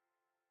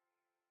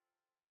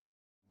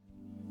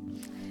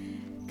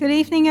Good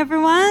evening,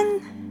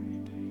 everyone,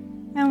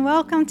 and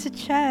welcome to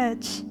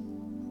church.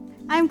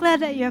 I'm glad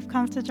that you have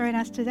come to join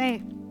us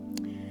today.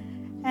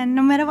 And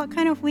no matter what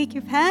kind of week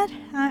you've had,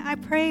 I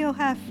pray you'll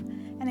have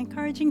an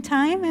encouraging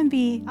time and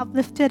be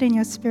uplifted in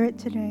your spirit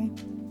today.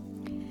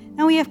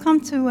 Now we have come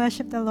to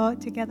worship the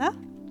Lord together.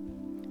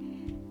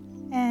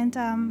 And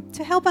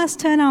to help us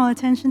turn our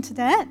attention to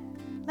that,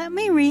 let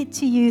me read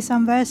to you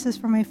some verses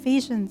from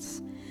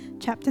Ephesians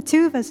chapter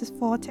 2, verses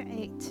 4 to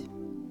 8.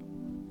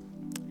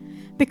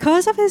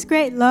 Because of his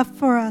great love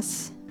for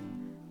us,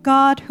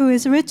 God, who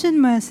is rich in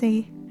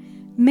mercy,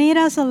 made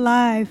us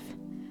alive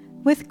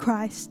with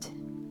Christ,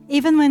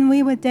 even when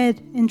we were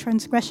dead in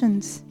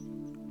transgressions.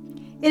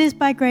 It is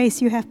by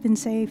grace you have been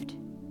saved.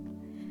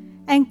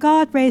 And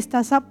God raised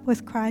us up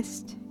with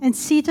Christ and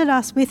seated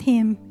us with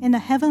him in the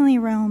heavenly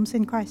realms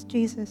in Christ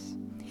Jesus,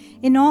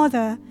 in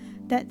order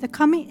that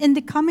in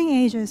the coming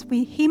ages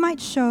he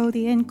might show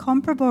the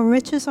incomparable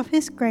riches of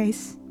his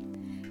grace,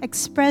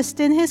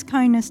 expressed in his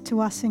kindness to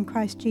us in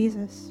Christ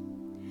Jesus.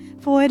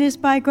 For it is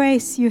by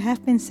grace you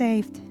have been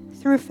saved,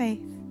 through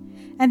faith.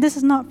 And this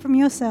is not from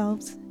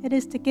yourselves, it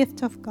is the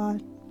gift of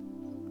God.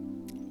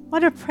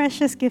 What a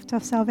precious gift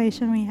of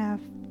salvation we have.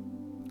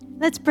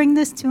 Let's bring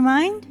this to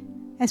mind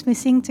as we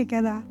sing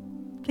together.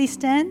 Please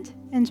stand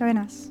and join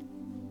us.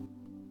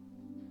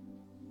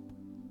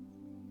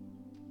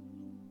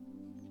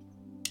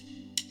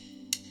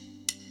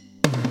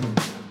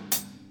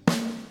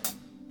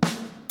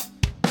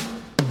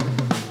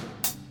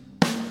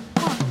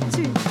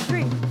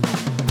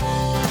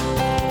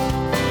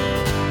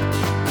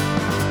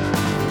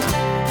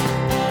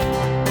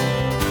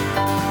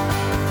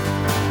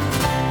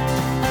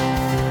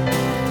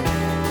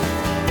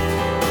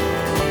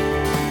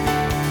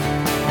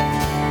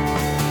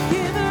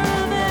 Giver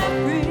of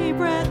every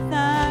breath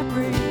I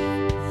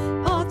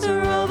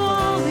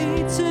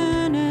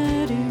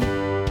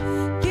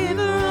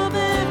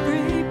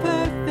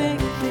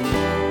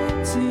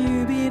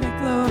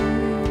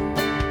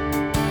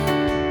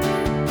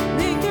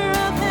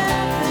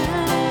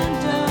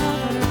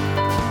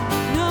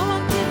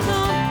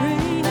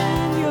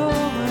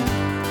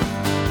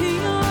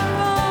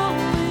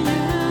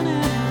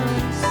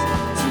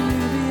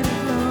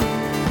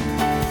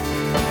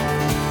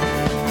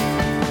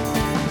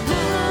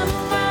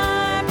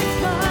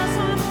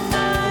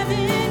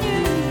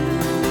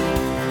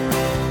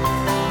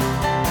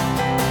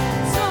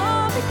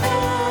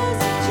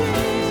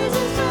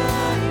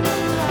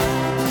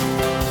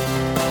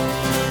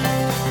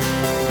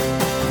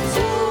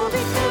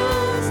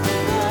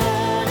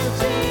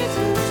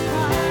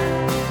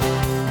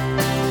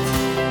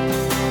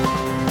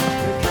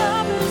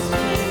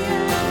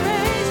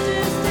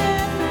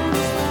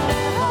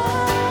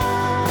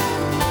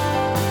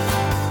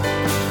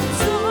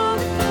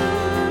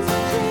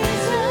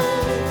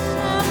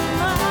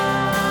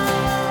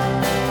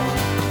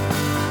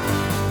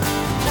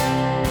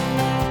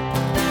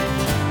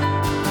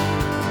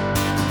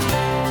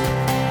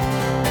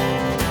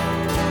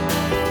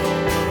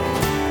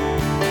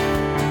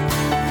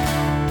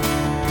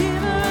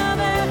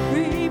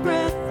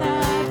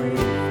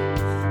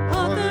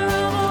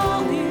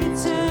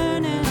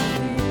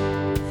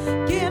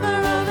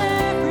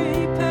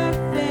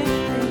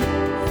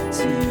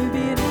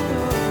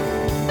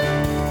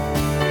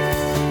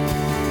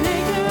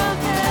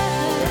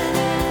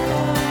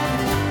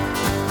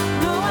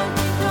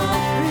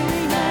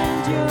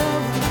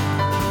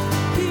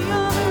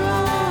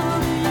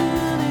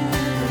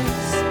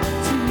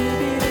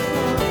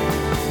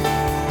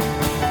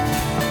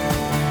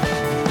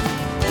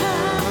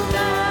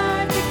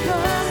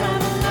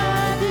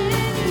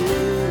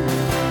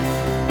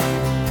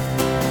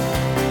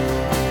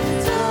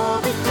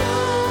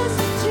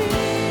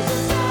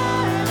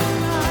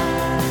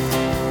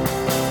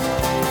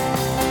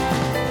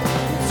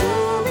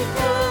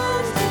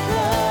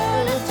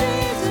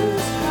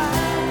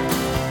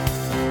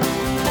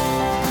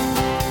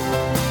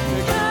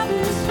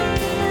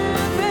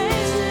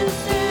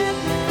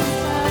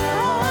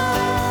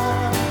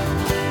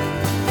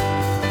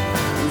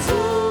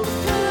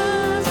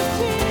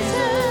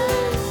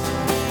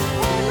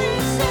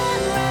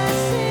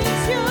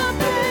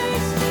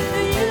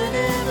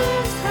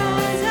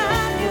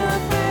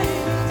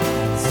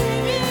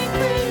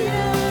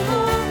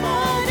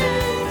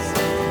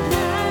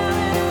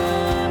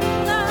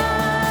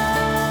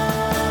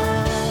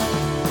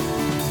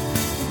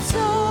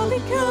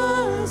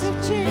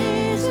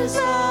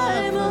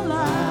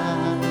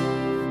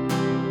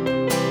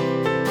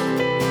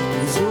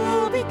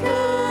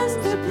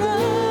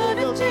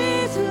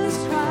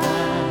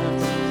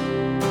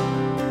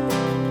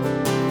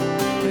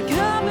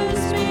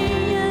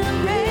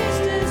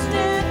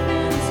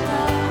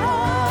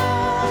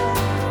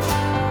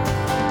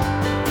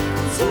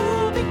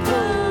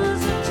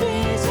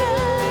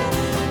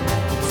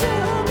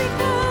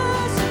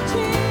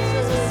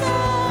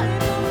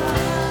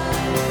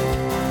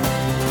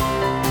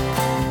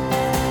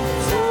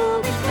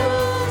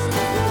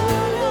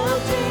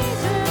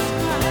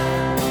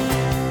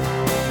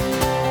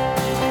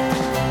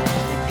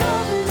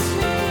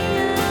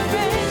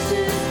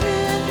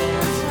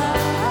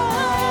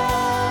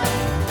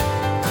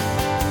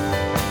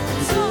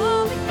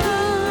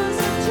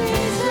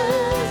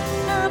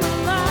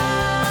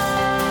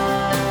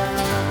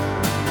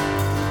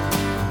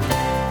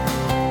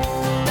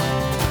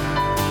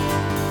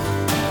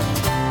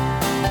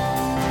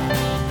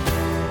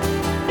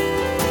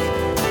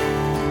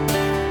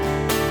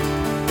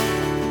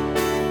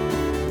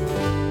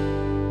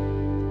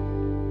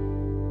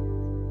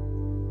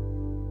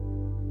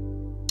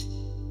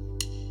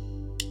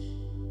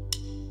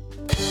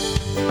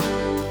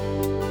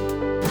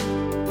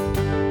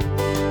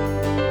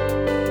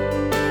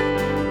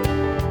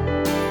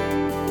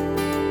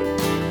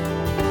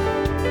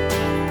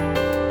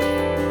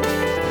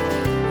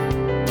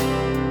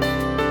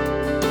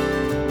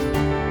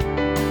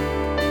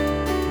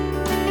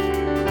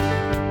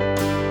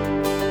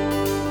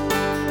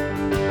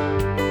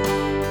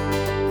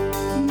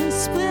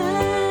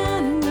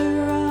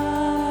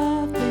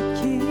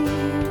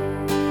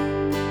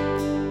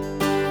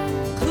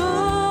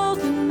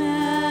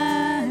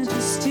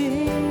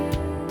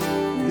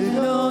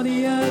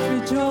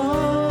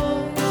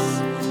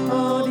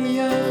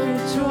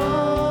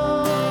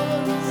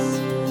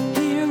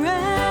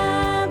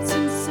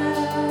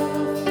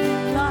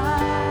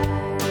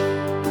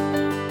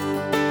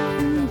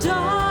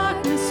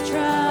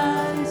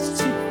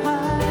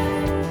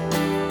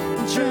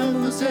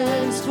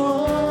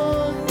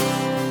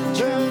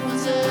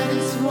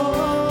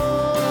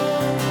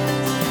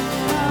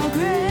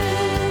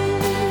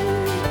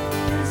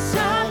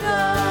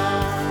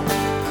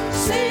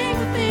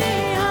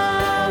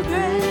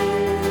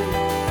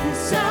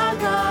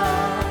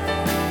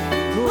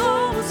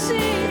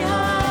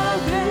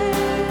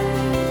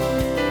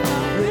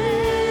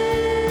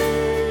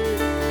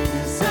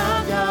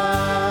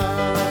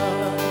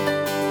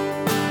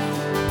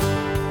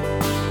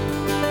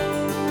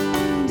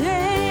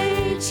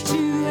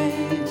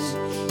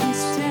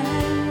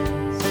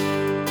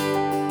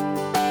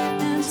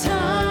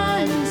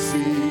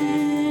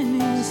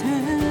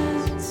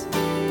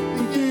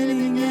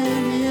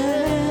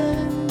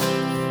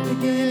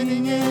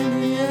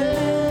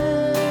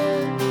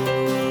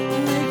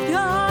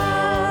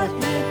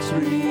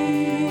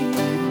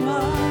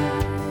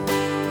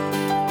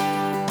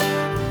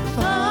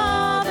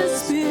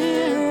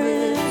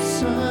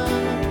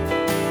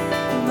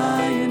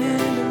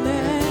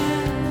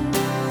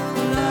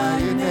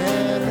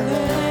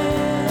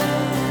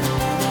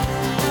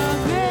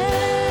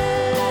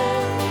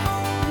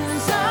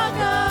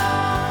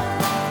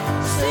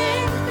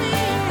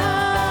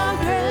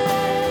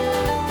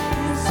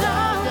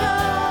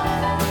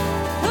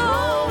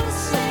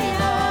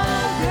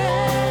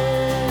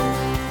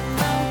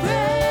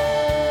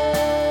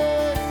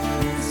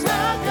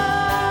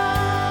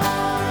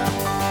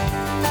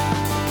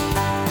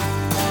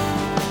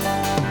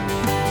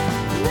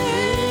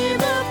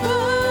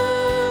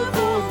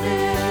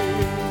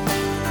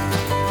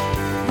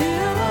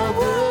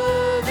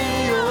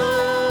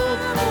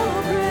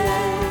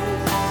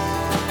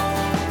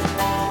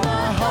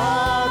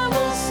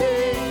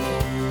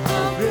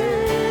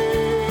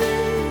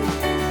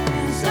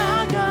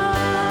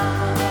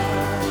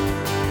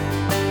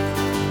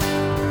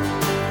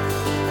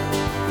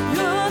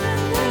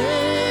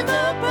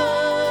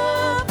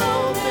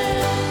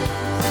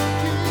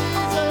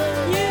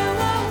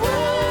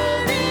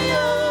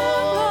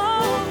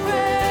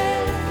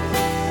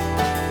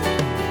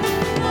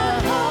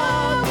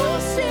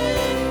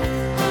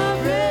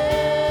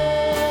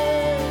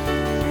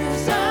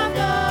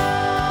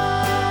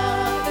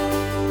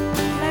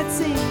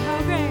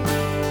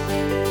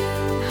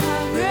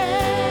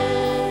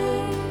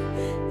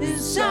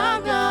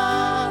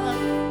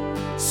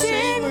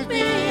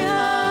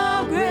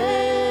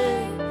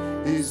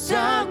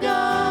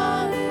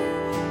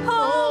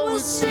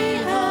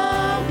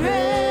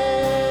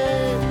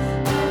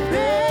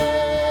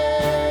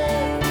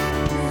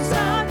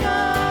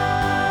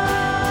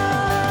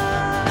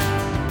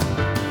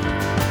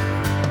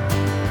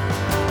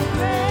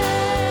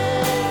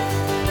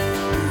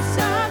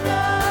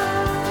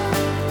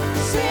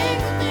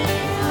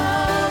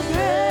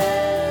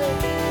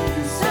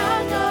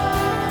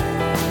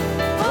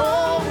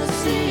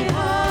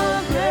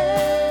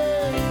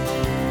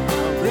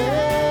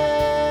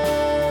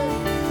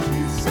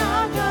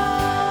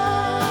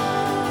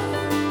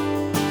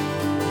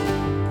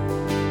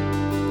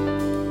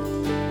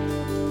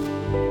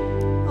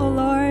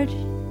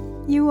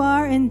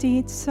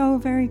indeed so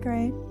very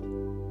great.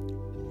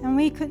 And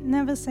we could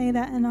never say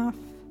that enough.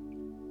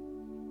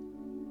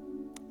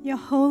 Your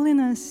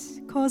holiness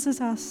causes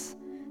us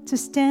to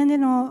stand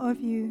in awe of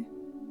you.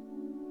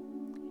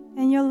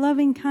 And your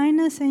loving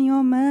kindness and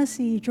your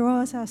mercy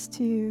draws us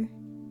to you.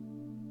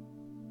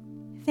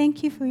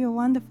 Thank you for your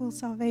wonderful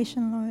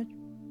salvation, Lord,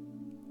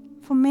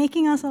 for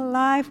making us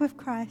alive with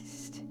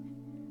Christ,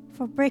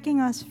 for breaking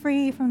us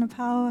free from the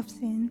power of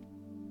sin.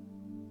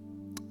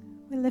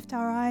 We lift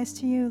our eyes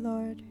to you,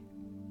 Lord.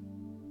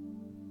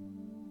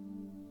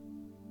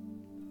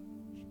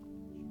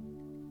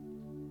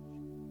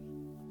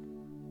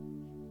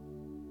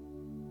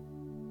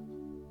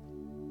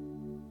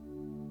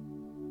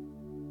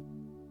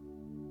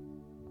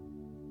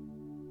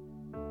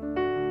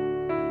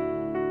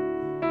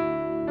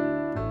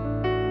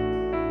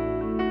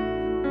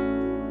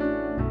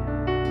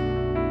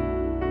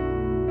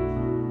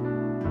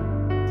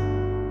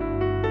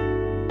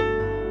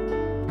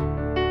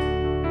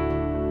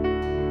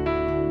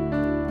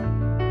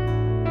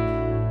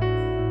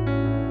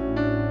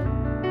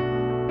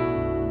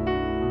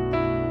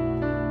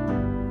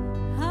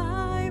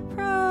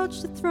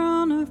 The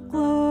throne of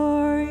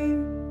glory,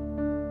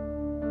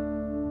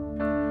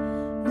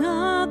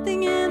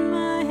 nothing in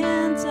my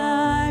hands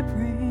I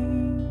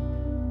bring,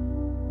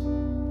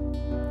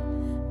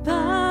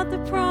 but the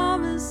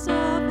promise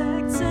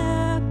of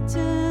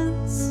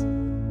acceptance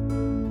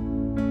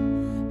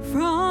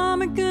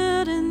from a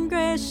good and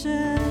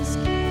gracious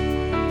King.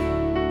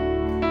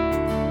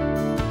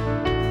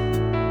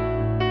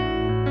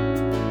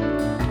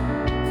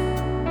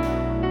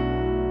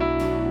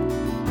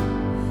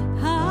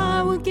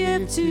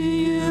 Give to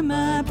you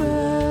my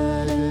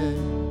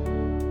burden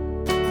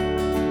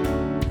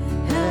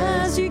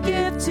as you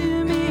give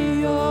to me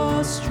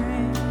your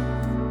strength.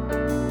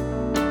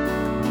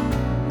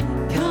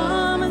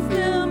 Come and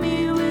fill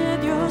me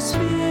with your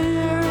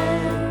spirit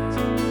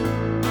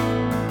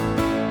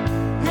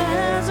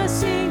as I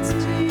sing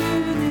to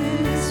you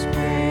this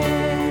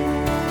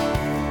prayer.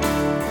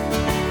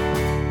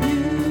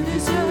 You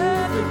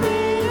deserve the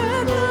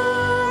greater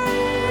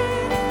glory.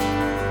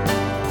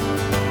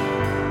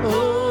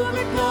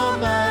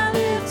 Overcome, I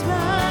lift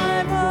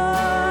my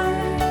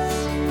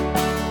voice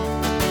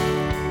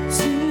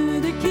to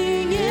the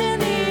King in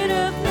need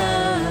of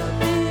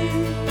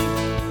nothing,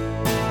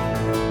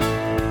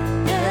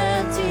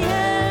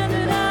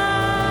 empty-handed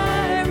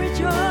I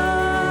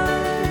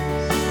rejoice.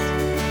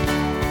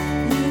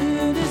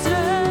 You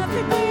deserve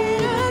the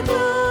greater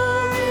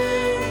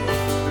glory.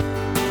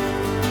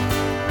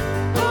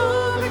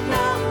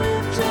 Overcome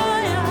with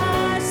joy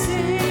I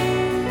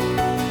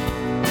sing.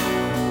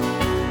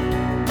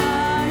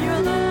 By your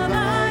love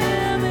I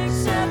am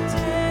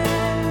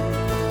accepted.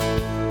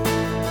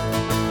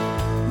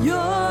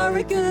 You're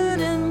a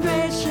good and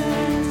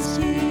gracious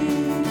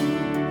King.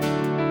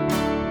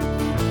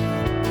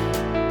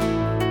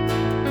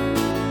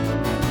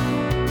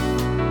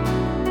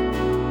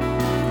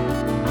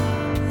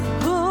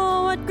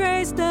 Oh, what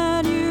grace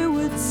that you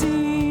would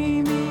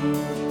see me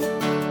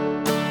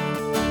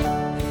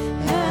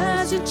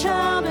as your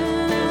child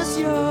and as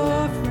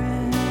your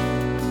friend,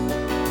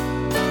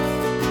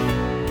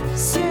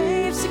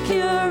 safe,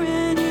 secure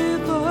in you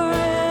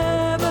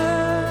forever.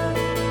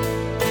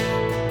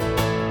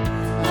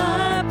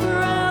 I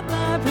pour out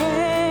my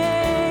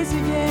praise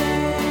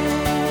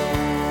again.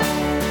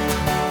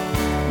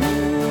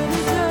 You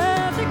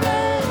deserve the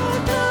greater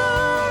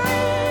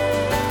glory.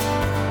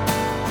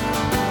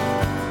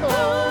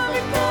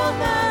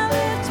 Overcome, I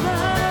lift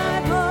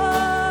my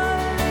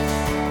voice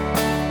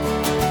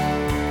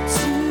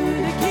to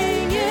the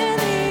King in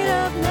need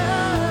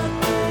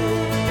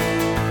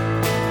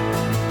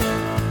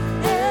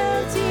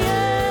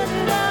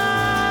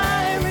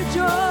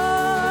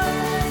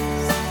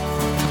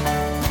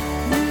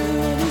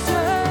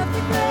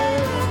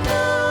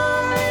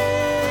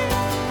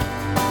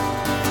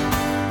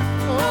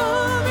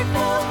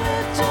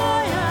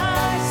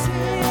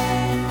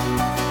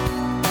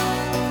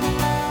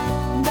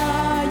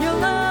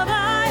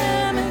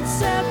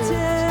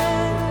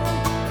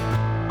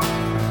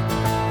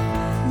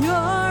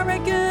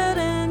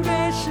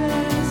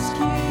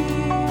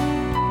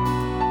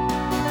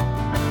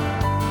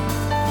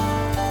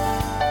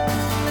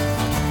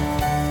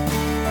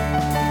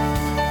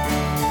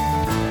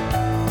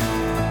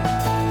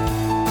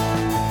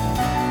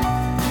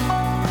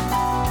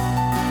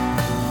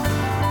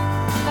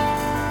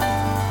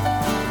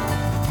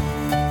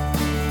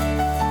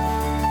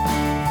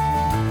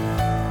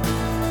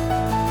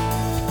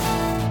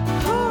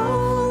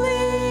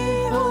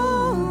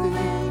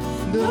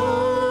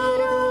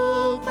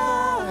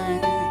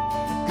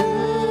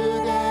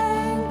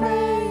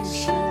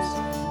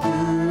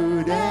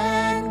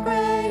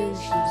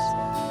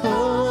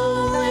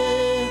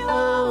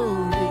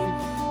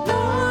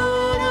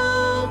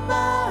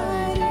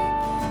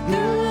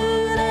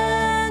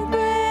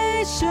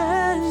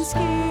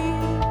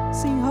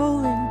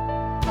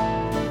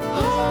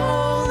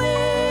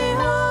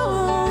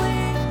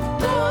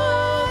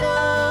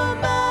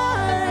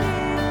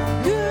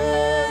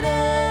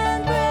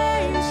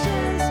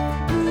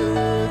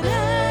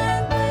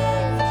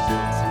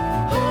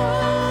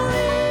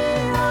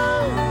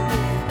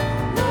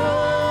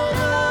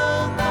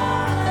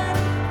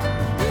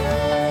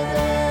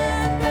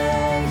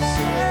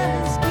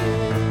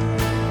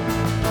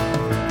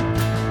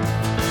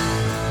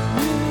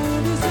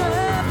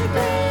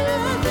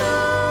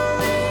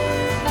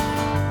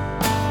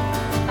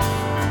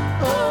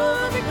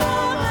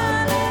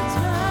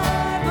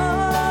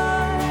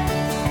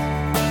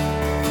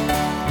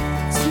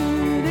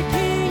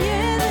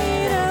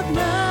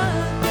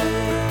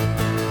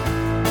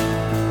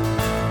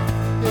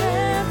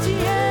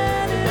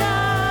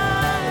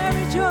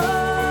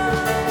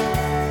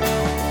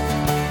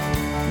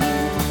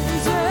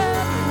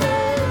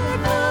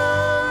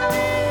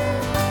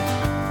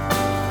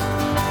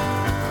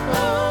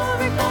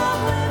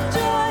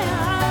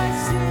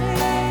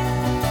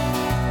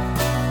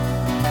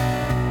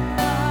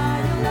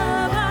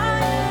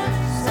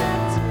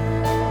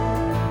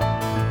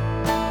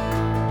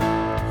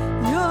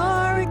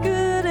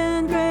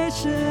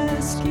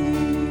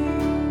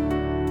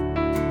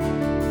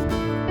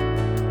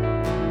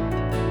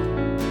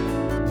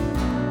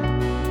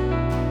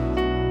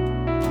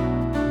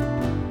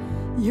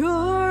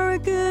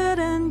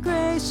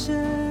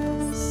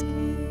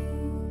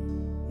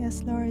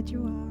Yes, Lord,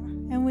 you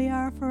are, and we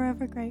are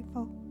forever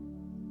grateful.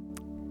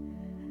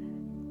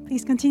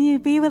 Please continue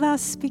to be with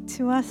us, speak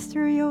to us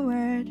through your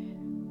word,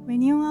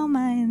 renew our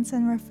minds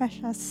and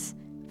refresh us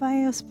by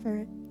your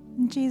Spirit.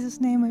 In Jesus'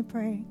 name we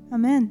pray.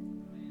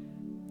 Amen.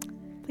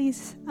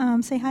 Please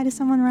say hi to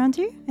someone around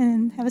you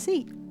and have a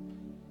seat.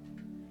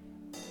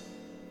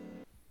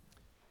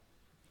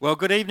 Well,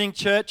 good evening,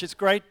 church. It's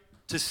great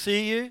to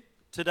see you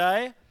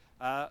today.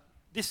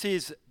 This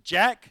is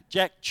Jack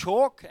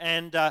Chalk,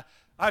 and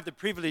I have the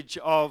privilege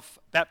of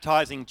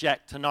baptising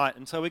Jack tonight.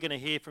 And so we're going to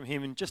hear from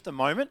him in just a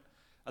moment,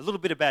 a little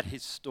bit about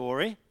his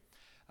story.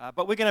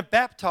 But we're going to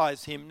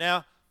baptise him.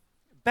 Now,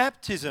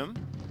 baptism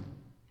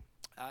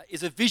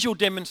is a visual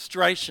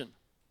demonstration.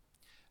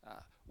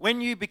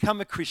 When you become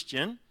a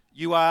Christian,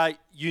 you are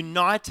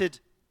united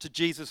to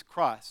Jesus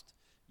Christ.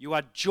 You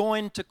are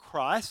joined to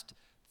Christ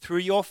through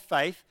your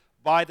faith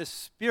by the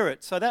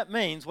Spirit. So that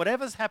means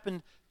whatever's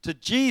happened to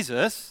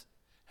Jesus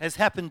has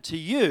happened to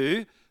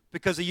you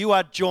because you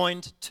are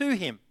joined to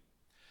him.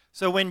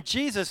 So when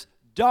Jesus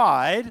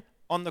died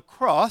on the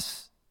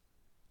cross,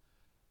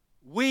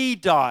 we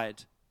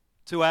died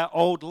to our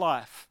old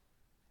life.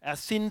 Our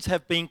sins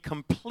have been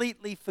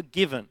completely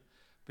forgiven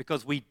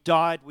because we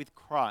died with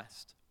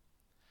Christ.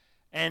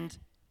 And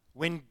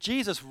when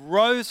Jesus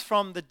rose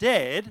from the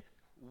dead,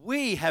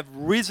 we have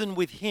risen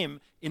with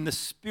him in the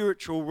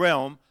spiritual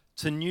realm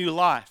to new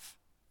life.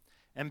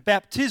 And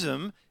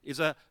baptism is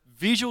a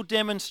visual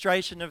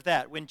demonstration of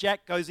that. When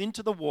Jack goes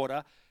into the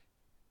water,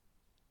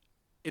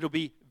 it'll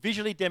be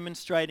visually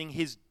demonstrating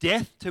his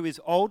death to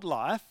his old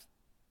life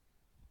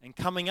and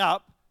coming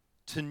up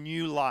to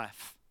new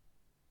life.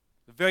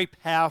 A very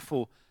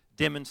powerful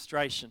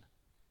demonstration.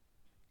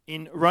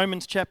 In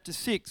Romans chapter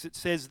 6, it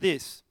says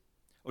this,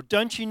 "Or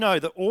don't you know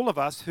that all of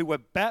us who were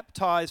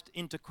baptized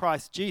into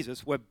Christ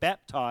Jesus were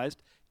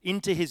baptized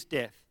into his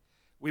death?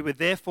 We were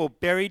therefore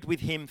buried with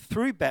him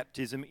through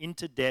baptism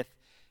into death,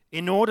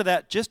 in order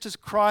that just as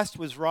Christ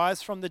was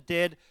raised from the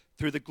dead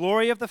through the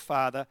glory of the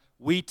Father,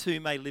 we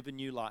too may live a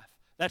new life."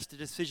 That's the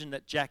decision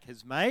that Jack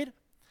has made.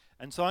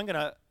 And so I'm going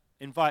to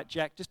invite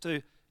Jack just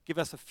to give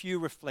us a few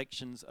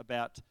reflections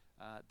about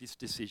this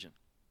decision.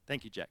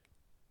 Thank you, Jack.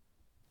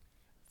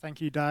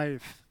 Thank you,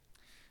 Dave.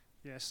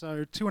 Yeah,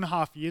 so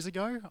 2.5 years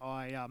ago,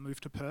 I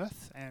moved to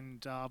Perth,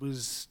 and I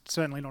was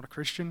certainly not a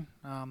Christian.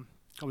 I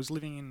was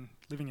living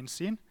in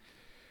sin.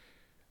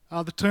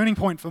 The turning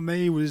point for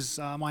me was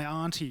my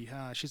auntie.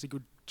 She's a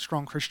good,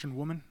 strong Christian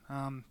woman.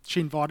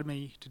 She invited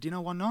me to dinner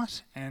one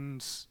night,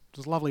 and it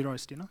was a lovely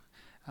roast dinner.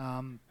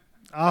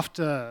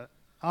 After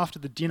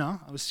the dinner,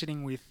 I was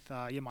sitting with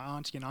my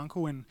auntie and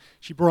uncle, and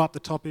she brought up the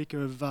topic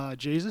of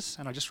Jesus,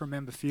 and I just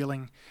remember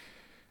feeling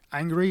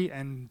angry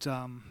and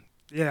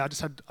I just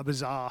had a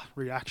bizarre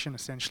reaction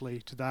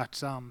essentially to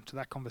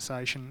that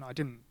conversation. I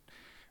didn't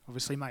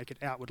obviously make it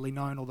outwardly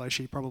known, although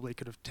she probably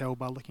could have told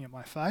by looking at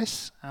my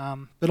face.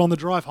 But on the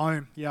drive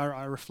home,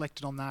 I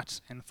reflected on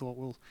that and thought,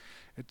 well,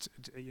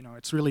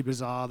 it's really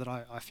bizarre that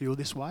I feel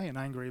this way and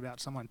angry about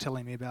someone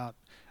telling me about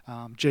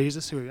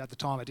Jesus, who at the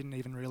time I didn't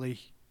even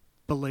really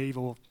believe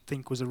or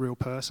think was a real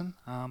person.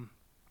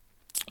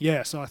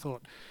 So I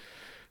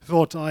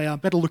thought I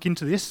better look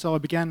into this. So I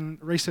began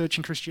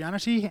researching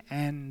Christianity,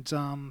 and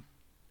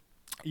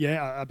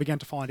I began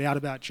to find out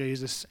about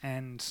Jesus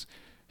and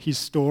his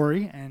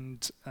story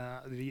and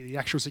the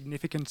actual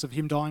significance of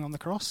him dying on the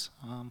cross.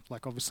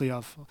 Obviously,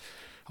 I've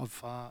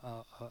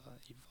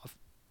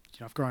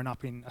grown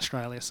up in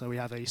Australia, so we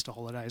have Easter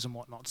holidays and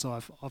whatnot.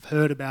 So I've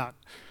heard about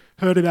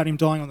him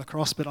dying on the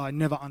cross, but I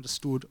never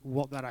understood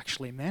what that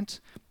actually meant.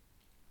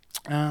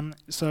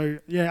 As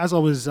I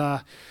was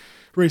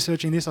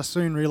researching this, I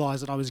soon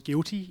realised that I was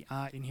guilty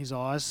in his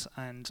eyes,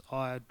 and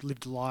I had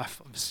lived a life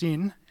of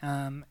sin.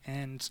 And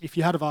if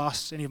you had have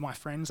asked any of my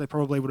friends, they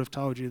probably would have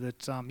told you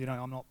that I'm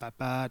not that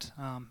bad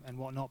and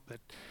whatnot.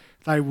 But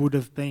they would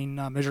have been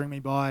measuring me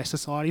by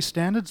society's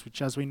standards,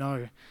 which, as we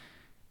know,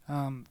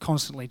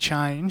 constantly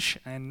change,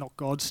 and not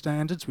God's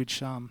standards,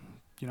 which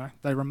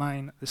they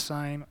remain the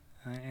same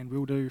and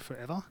will do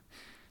forever.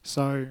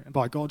 So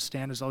by God's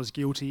standards, I was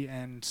guilty,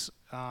 and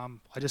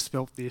I just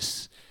felt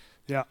this.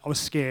 Yeah, I was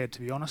scared, to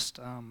be honest.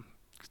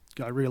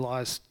 I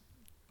realised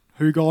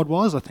who God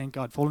was. I think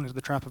I'd fallen into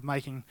the trap of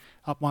making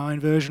up my own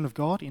version of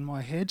God in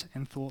my head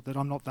and thought that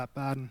I'm not that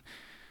bad and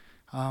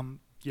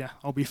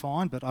I'll be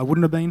fine. But I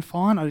wouldn't have been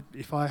fine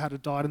if I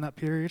had died in that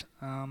period.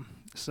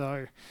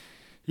 So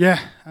I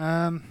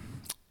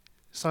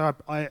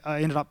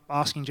ended up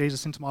asking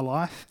Jesus into my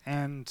life,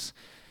 and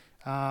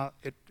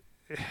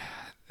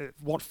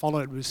what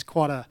followed was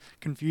quite a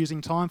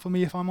confusing time for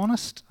me, if I'm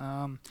honest.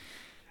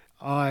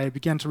 I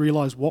began to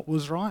realise what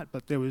was right,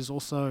 but there was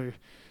also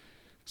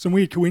some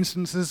weird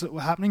coincidences that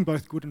were happening,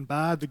 both good and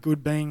bad. The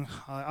good being,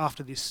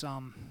 after this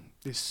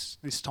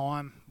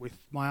time with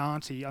my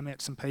auntie, I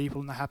met some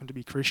people and they happened to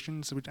be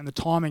Christians, and the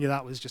timing of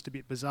that was just a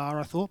bit bizarre,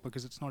 I thought,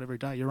 because it's not every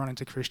day you run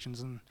into Christians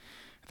and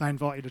they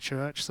invite you to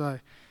church. So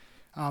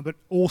But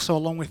also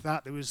along with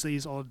that, there was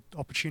these odd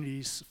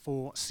opportunities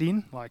for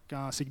sin, like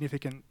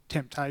significant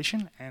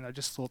temptation, and I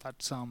just thought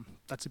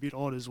that's a bit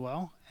odd as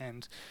well.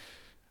 And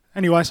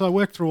anyway, so I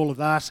worked through all of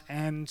that,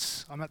 and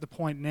I'm at the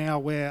point now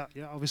where,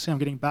 obviously I'm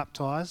getting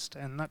baptised,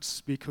 and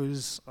that's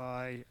because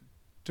I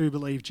do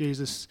believe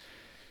Jesus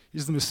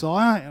is the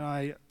Messiah, and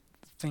I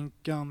think,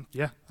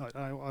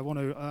 I want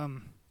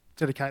to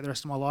dedicate the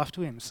rest of my life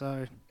to him.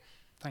 So,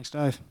 thanks,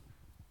 Dave.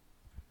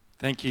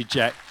 Thank you,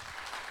 Jack.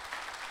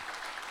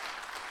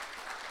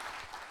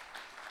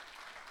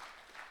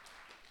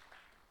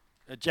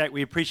 Jack,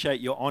 we appreciate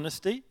your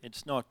honesty.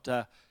 It's not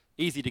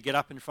easy to get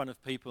up in front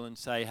of people and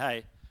say,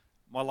 hey,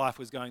 my life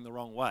was going the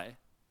wrong way.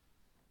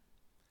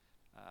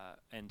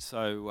 And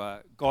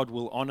so God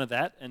will honour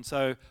that. And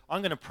so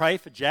I'm going to pray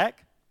for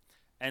Jack,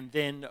 and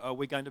then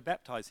we're going to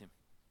baptise him.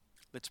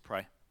 Let's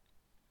pray.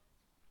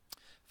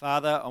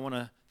 Father, I want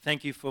to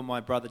thank you for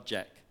my brother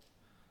Jack.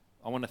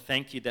 I want to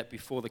thank you that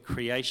before the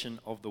creation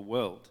of the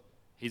world,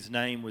 his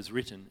name was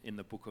written in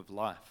the book of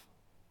life,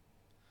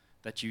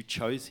 that you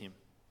chose him.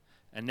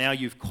 And now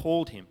you've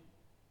called him.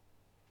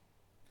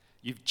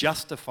 You've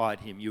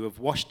justified him. You have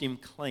washed him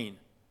clean.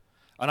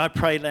 And I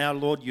pray now,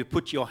 Lord, you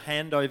put your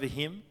hand over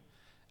him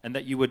and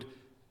that you would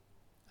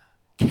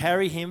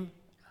carry him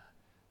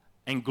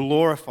and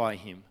glorify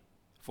him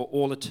for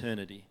all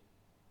eternity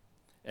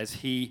as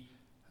he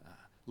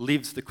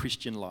lives the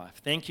Christian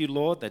life. Thank you,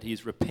 Lord, that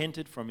he's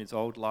repented from his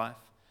old life.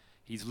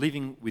 He's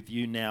living with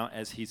you now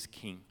as his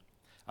king.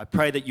 I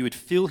pray that you would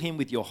fill him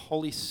with your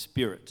Holy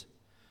Spirit,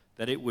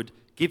 that it would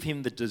give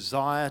him the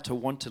desire to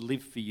want to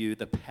live for you,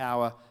 the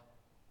power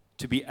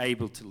to be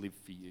able to live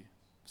for you.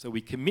 So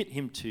we commit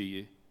him to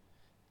you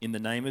in the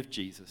name of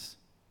Jesus.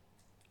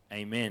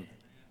 Amen.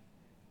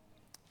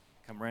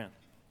 Come round.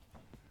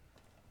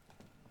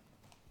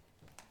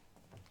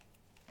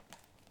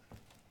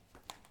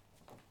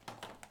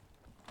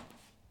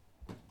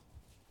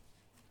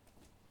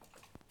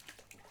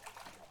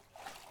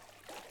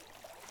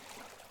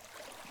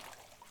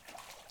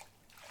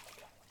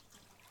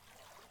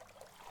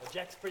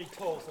 Jack's pretty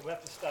tall, so we'll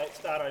have to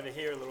start over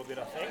here a little bit,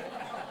 I think.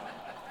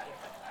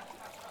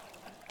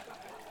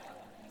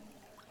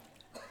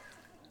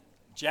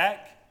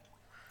 Jack,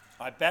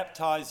 I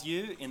baptize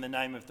you in the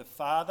name of the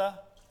Father,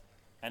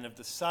 and of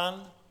the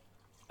Son,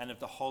 and of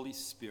the Holy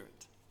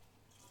Spirit.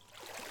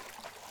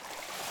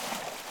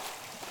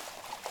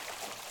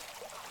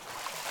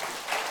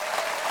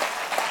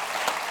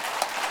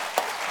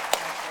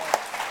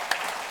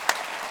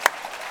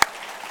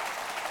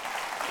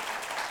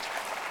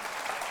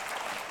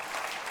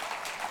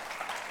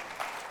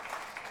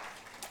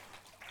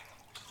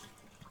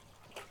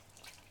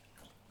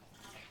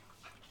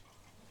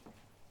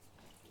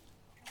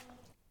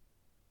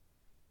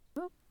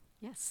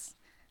 Yes.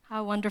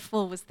 How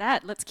wonderful was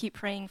that? Let's keep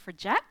praying for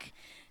Jack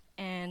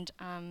and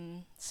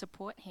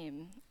support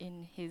him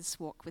in his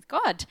walk with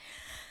God.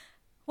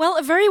 Well,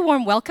 a very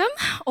warm welcome,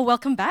 or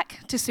welcome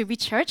back to Subi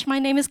Church. My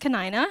name is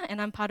Kanina, and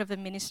I'm part of the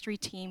ministry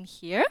team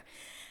here.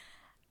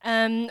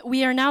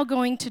 We are now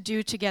going to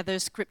do together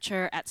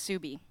scripture at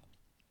Subi.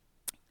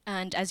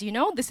 And as you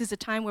know, this is a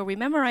time where we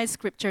memorize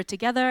scripture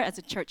together as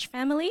a church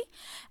family.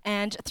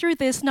 And through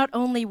this, not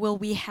only will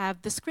we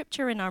have the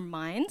scripture in our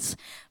minds,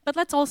 but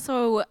let's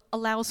also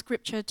allow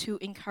scripture to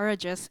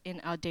encourage us in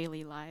our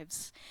daily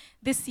lives.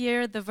 This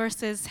year, the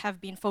verses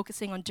have been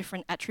focusing on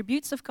different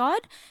attributes of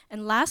God.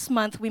 And last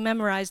month, we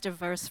memorized a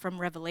verse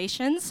from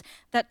Revelations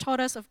that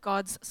taught us of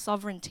God's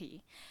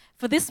sovereignty.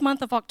 For this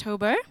month of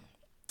October,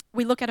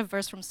 we look at a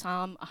verse from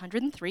Psalm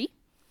 103.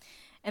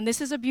 And this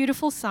is a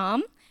beautiful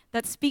psalm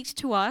that speaks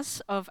to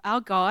us of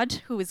our God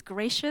who is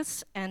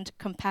gracious and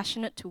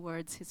compassionate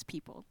towards his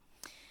people.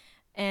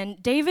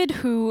 And David,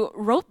 who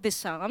wrote this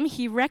psalm,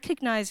 he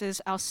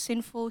recognizes our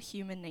sinful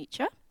human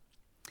nature,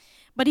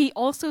 but he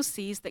also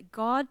sees that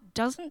God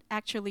doesn't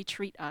actually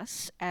treat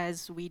us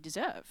as we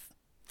deserve.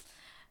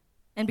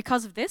 And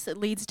because of this, it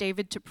leads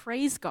David to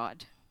praise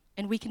God,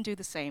 and we can do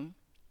the same.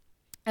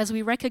 As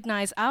we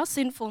recognize our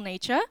sinful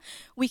nature,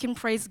 we can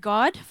praise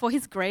God for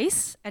his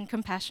grace and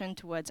compassion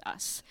towards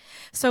us.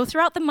 So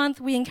throughout the month,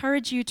 we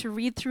encourage you to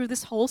read through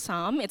this whole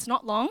psalm. It's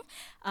not long.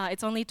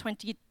 It's only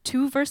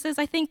 22 verses,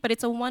 I think, but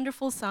it's a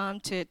wonderful psalm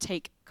to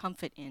take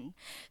comfort in.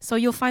 So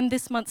you'll find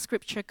this month's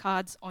scripture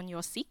cards on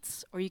your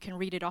seats, or you can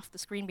read it off the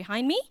screen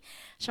behind me.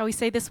 Shall we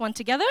say this one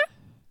together?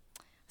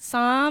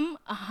 Psalm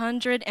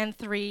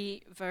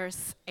 103,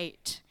 verse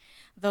 8.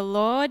 The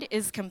Lord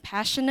is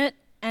compassionate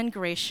and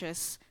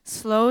gracious,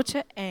 slow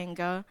to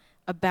anger,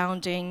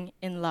 abounding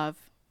in love.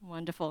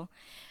 Wonderful.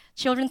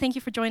 Children, thank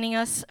you for joining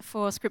us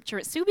for Scripture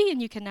at Subi,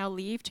 and you can now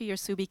leave to your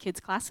Subi Kids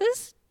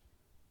classes.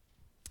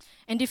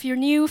 And if you're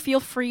new, feel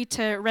free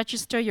to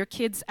register your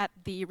kids at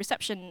the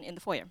reception in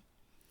the foyer.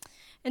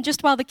 And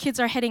just while the kids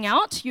are heading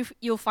out,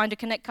 you'll find a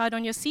Connect card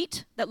on your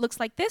seat that looks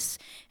like this,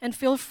 and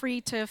feel free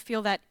to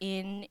fill that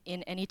in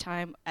any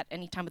time, at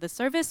any time of the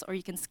service, or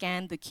you can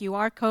scan the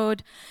QR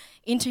code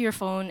into your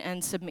phone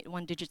and submit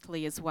one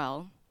digitally as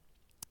well.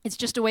 It's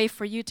just a way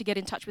for you to get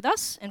in touch with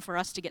us and for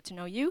us to get to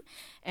know you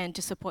and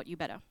to support you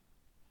better.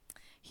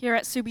 Here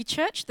at Subi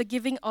Church, the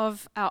giving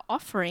of our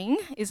offering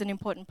is an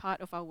important part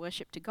of our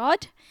worship to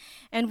God,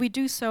 and we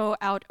do so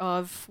out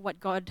of what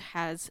God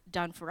has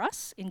done for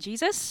us in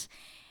Jesus.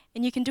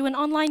 And you can do an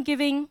online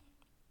giving,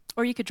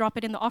 or you could drop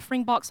it in the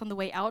offering box on the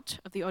way out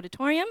of the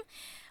auditorium.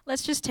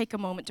 Let's just take a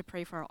moment to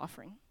pray for our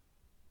offering.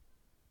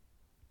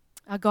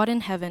 Our God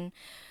in heaven,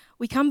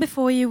 we come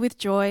before you with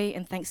joy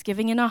and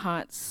thanksgiving in our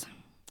hearts.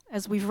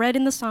 As we've read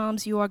in the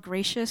Psalms, you are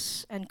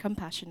gracious and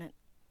compassionate.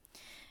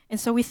 And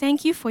so we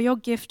thank you for your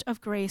gift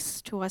of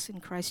grace to us in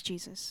Christ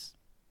Jesus.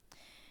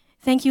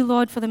 Thank you,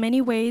 Lord, for the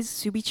many ways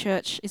Subi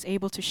Church is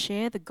able to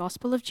share the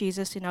gospel of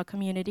Jesus in our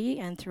community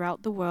and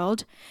throughout the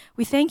world.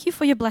 We thank you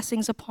for your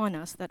blessings upon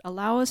us that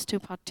allow us to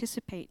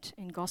participate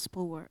in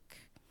gospel work.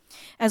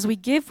 As we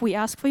give, we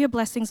ask for your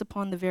blessings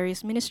upon the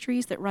various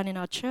ministries that run in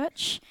our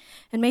church,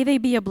 and may they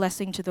be a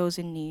blessing to those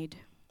in need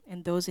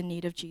and those in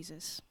need of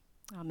Jesus.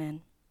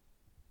 Amen.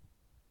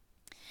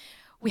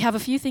 We have a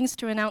few things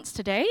to announce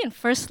today, and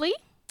firstly,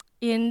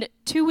 in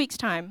 2 weeks'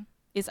 time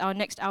is our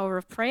next hour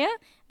of prayer.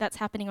 That's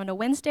happening on a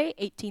Wednesday,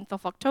 18th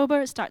of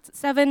October. It starts at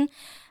 7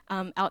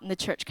 out in the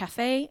church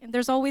cafe. And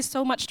there's always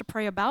so much to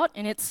pray about,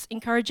 and it's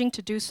encouraging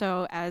to do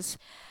so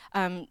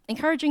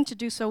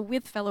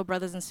with fellow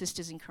brothers and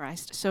sisters in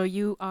Christ. So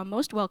you are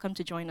most welcome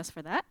to join us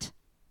for that.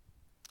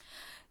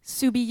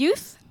 Subi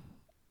Youth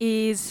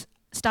is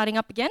starting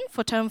up again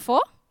for term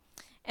 4.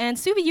 And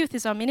Subi Youth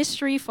is our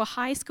ministry for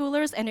high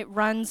schoolers, and it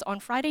runs on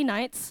Friday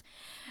nights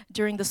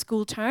during the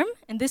school term.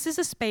 And this is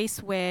a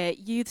space where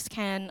youths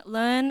can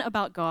learn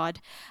about God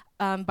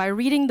by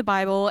reading the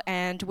Bible,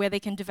 and where they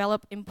can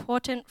develop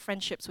important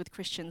friendships with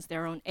Christians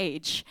their own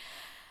age.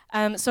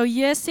 So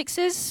year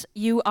 6s,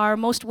 you are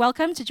most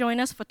welcome to join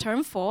us for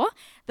term 4.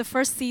 The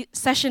first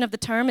session of the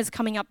term is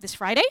coming up this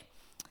Friday.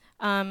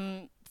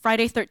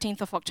 Friday,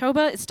 13th of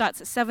October. It starts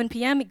at 7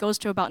 p.m. It goes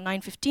to about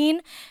 9:15,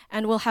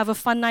 and we'll have a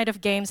fun night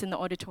of games in the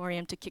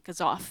auditorium to kick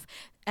us off.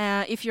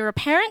 If you're a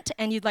parent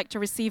and you'd like to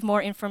receive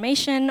more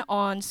information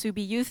on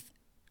Subi Youth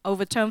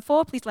over term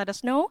 4, please let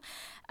us know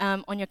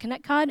on your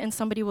Connect card, and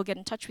somebody will get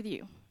in touch with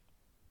you.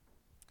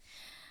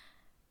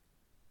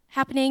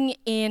 Happening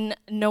in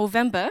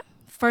November,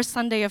 first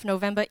Sunday of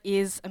November,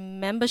 is a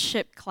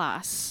membership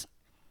class.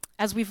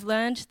 As we've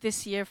learned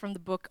this year from the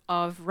book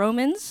of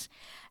Romans,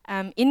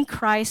 in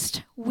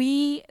Christ,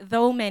 we,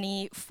 though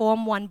many,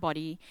 form one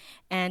body,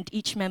 and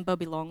each member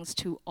belongs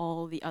to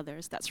all the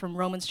others. That's from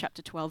Romans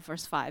chapter 12,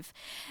 verse 5.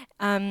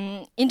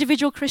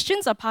 Individual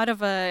Christians are part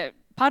of a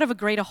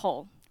greater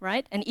whole,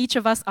 right? And each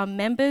of us are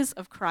members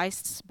of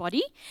Christ's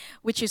body,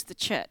 which is the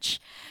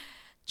church.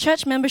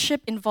 Church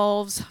membership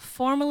involves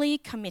formally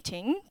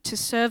committing to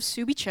serve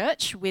Subi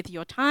Church with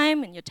your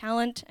time and your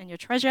talent and your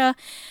treasure,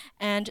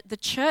 and the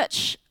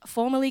church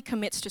formally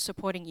commits to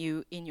supporting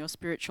you in your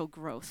spiritual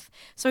growth.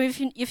 So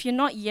if you're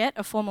not yet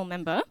a formal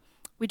member,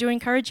 we do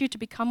encourage you to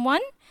become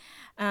one.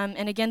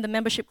 And again, the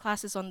membership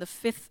class is on the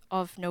 5th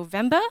of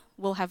November.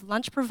 We'll have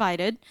lunch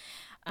provided,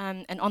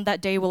 and on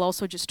that day, we'll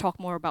also just talk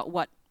more about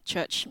what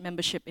church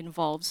membership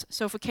involves.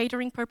 So for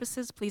catering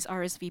purposes, please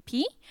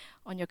RSVP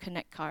on your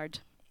Connect card.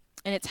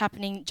 And it's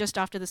happening just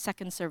after the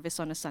second service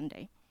on a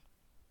Sunday.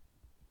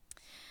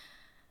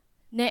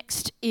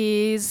 Next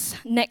Sunday,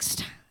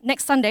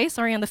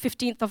 on the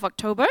 15th of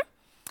October,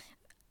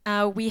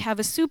 we have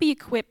a Subi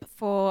Equip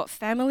for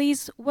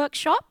Families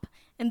workshop.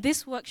 And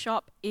this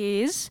workshop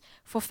is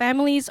for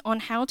families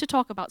on how to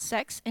talk about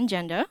sex and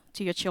gender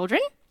to your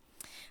children.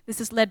 This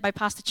is led by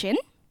Pastor Chin.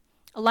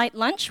 A light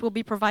lunch will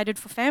be provided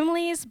for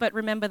families, but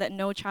remember that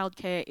no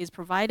childcare is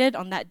provided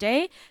on that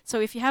day. So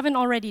if you haven't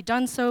already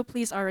done so,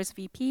 please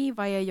RSVP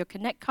via your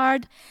Connect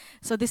card.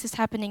 So this is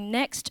happening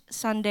next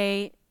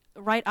Sunday,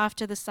 right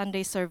after the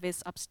Sunday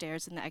service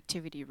upstairs in the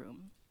activity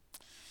room.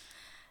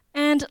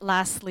 And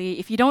lastly,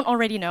 if you don't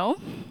already know,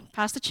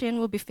 Pastor Chin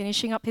will be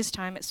finishing up his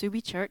time at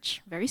Subi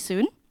Church very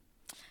soon.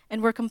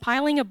 And we're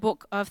compiling a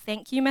book of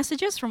thank you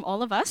messages from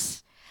all of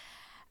us,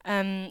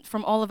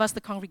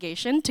 the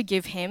congregation, to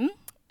give him.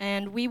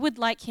 And we would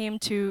like him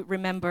to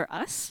remember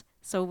us.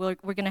 So we're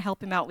going to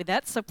help him out with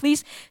that. So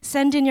please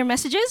send in your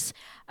messages,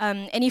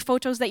 any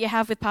photos that you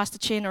have with Pastor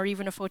Chin, or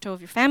even a photo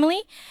of your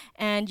family.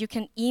 And you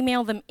can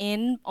email them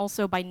in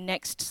also by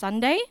next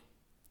Sunday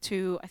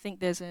to, I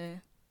think there's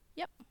an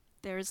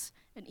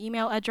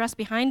email address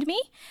behind me.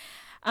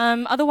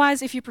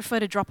 Otherwise, if you prefer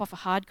to drop off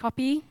a hard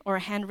copy or a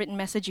handwritten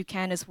message, you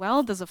can as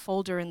well. There's a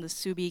folder in the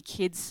Subi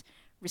Kids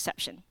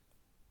reception.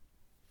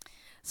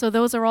 So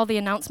those are all the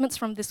announcements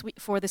from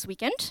for this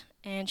weekend.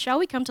 And shall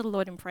we come to the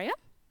Lord in prayer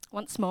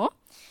once more?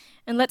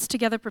 And let's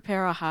together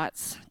prepare our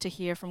hearts to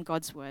hear from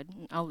God's word.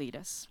 And I'll lead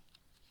us.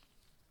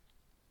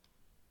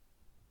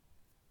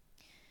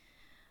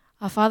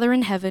 Our Father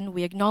in heaven,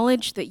 we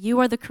acknowledge that you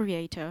are the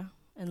Creator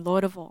and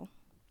Lord of all.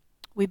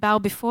 We bow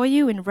before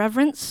you in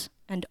reverence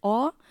and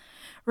awe,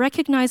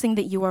 recognizing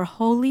that you are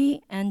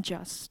holy and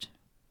just.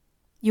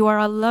 You are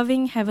our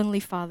loving Heavenly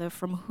Father,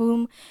 from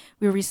whom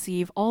we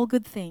receive all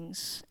good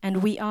things,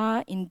 and we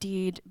are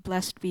indeed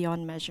blessed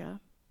beyond measure.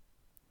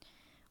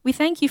 We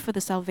thank you for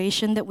the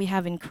salvation that we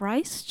have in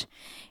Christ.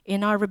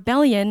 In our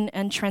rebellion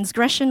and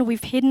transgression,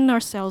 we've hidden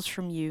ourselves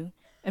from you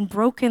and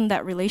broken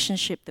that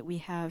relationship that we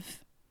have.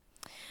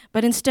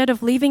 But instead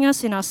of leaving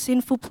us in our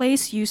sinful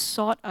place, you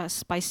sought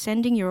us by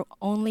sending your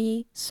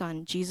only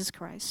Son, Jesus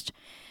Christ,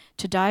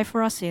 to die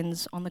for our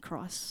sins on the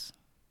cross.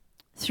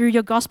 Through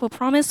your gospel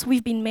promise,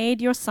 we've been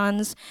made your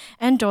sons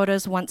and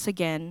daughters once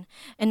again.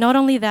 And not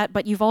only that,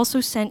 but you've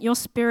also sent your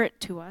Spirit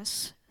to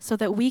us so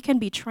that we can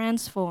be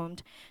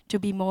transformed to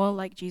be more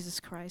like Jesus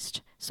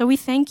Christ. So we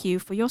thank you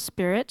for your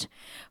Spirit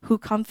who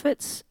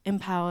comforts,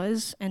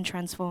 empowers, and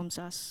transforms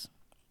us.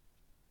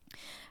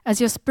 As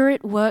your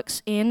Spirit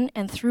works in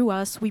and through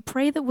us, we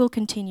pray that we'll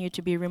continue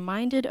to be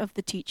reminded of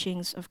the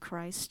teachings of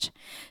Christ.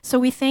 So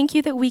we thank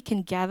you that we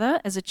can gather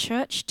as a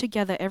church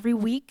together every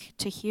week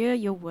to hear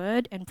your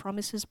word and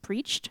promises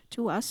preached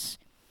to us.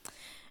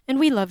 And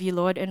we love you,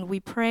 Lord, and we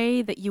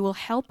pray that you will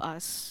help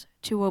us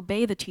to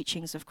obey the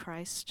teachings of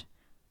Christ.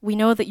 We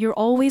know that you're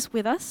always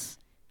with us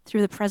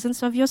through the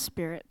presence of your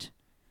Spirit.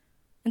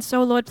 And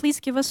so, Lord,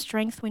 please give us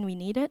strength when we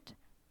need it.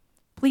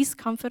 Please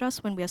comfort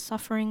us when we are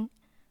suffering.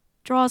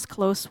 Draw us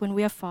close when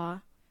we are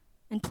far,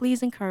 and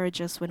please encourage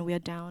us when we are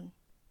down.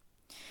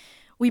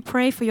 We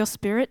pray for your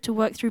Spirit to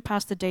work through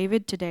Pastor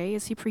David today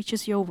as he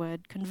preaches your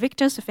word.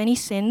 Convict us of any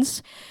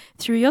sins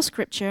through your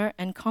scripture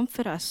and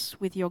comfort us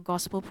with your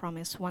gospel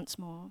promise once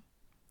more.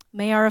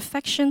 May our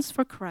affections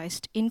for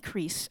Christ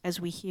increase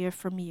as we hear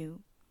from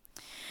you.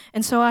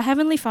 And so, our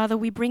Heavenly Father,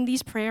 we bring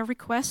these prayer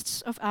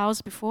requests of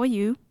ours before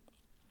you.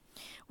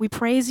 We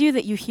praise you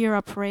that you hear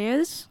our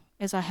prayers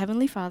as our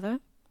Heavenly Father.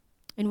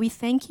 And we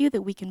thank you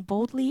that we can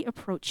boldly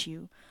approach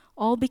you,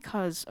 all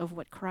because of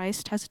what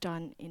Christ has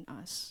done in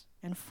us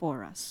and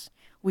for us.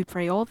 We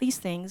pray all these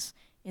things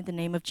in the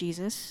name of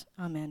Jesus.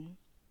 Amen.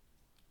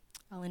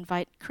 I'll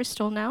invite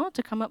Crystal now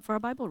to come up for our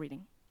Bible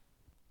reading.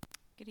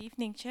 Good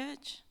evening,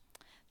 church.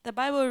 The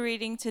Bible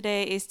reading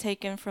today is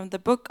taken from the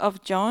book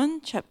of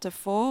John, chapter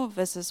 4,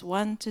 verses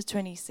 1 to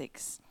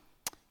 26.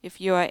 If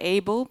you are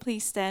able,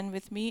 please stand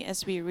with me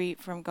as we read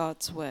from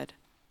God's word.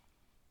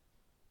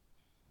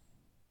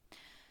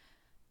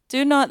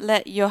 Do not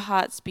let your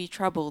hearts be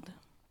troubled.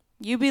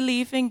 You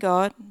believe in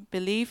God,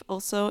 believe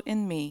also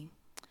in me.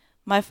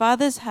 My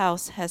Father's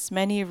house has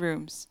many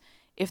rooms.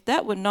 If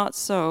that were not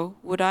so,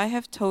 would I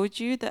have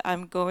told you that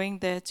I'm going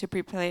there to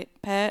prepare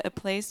a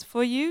place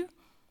for you?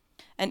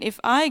 And if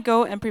I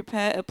go and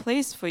prepare a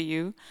place for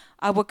you,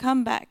 I will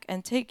come back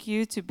and take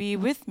you to be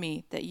with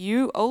me, that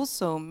you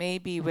also may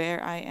be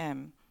where I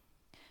am.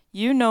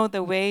 You know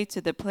the way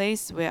to the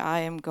place where I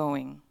am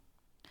going.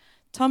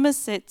 Thomas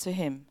said to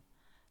him,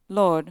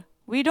 Lord,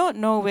 we don't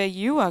know where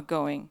you are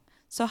going,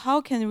 so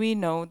how can we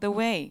know the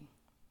way?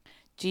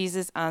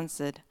 Jesus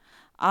answered,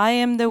 I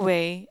am the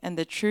way and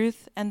the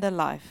truth and the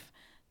life.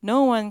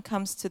 No one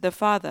comes to the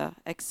Father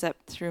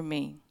except through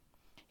me.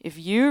 If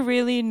you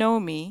really know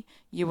me,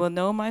 you will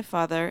know my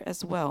Father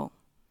as well.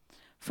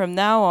 From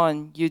now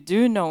on, you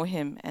do know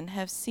him and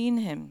have seen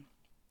him.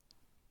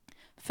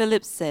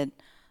 Philip said,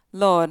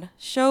 Lord,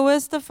 show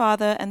us the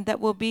Father, and that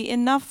will be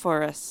enough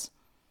for us.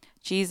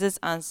 Jesus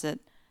answered,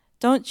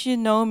 Don't you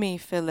know me,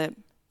 Philip,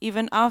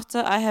 even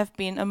after I have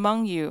been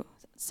among you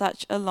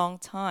such a long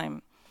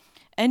time?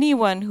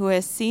 Anyone who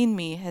has seen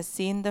me has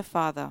seen the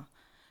Father.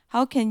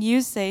 How can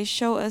you say,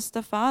 show us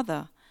the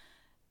Father?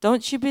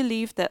 Don't you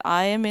believe that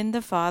I am in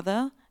the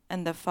Father,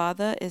 and the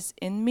Father is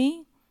in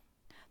me?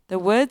 The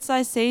words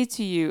I say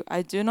to you,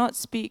 I do not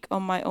speak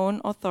on my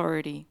own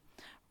authority.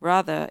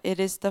 Rather, it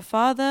is the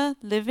Father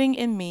living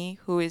in me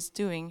who is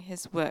doing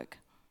his work.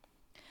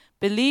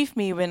 Believe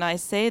me when I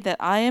say that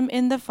I am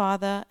in the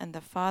Father and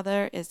the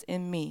Father is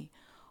in me,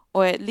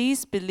 or at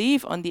least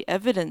believe on the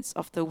evidence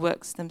of the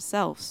works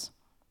themselves.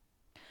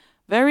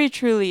 Very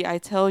truly I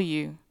tell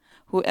you,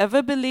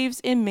 whoever believes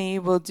in me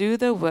will do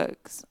the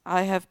works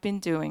I have been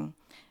doing,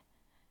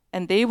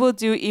 and they will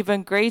do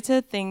even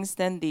greater things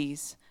than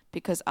these,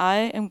 because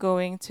I am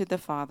going to the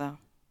Father.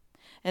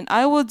 And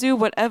I will do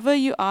whatever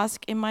you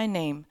ask in my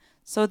name,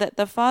 so that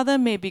the Father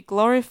may be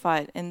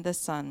glorified in the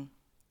Son.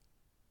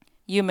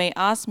 You may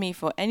ask me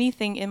for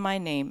anything in my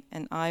name,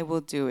 and I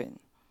will do it.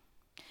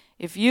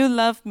 If you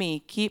love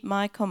me, keep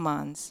my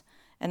commands,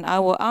 and I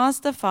will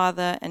ask the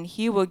Father, and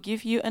he will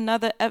give you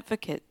another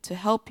advocate to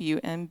help you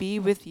and be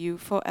with you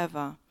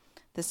forever,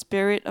 the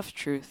Spirit of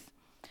truth.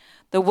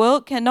 The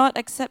world cannot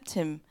accept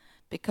him,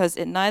 because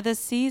it neither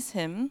sees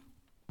him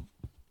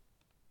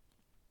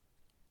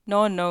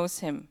nor knows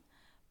him.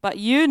 But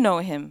you know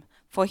him,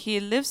 for he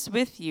lives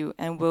with you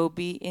and will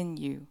be in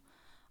you.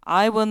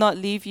 I will not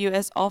leave you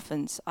as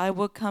orphans, I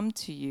will come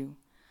to you.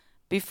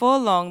 Before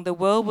long, the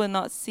world will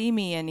not see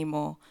me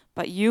anymore,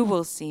 but you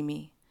will see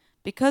me.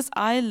 Because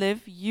I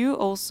live, you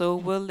also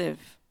will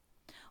live.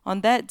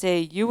 On that day,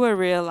 you will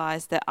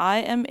realize that I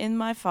am in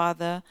my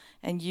Father,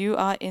 and you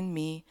are in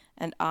me,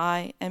 and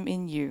I am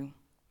in you.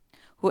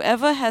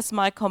 Whoever has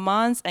my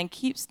commands and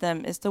keeps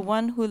them is the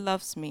one who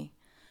loves me.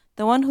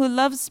 The one who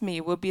loves me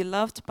will be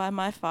loved by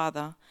my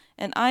Father,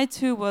 and I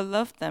too will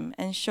love them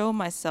and show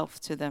myself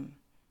to them.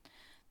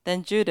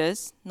 Then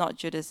Judas, not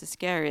Judas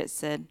Iscariot,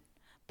 said,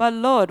 "But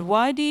Lord,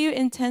 why do you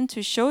intend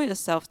to show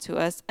yourself to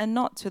us and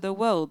not to the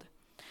world?"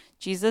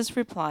 Jesus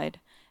replied,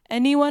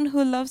 "Anyone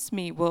who loves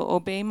me will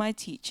obey my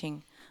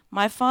teaching.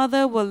 My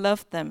Father will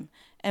love them,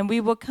 and we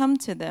will come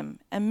to them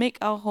and make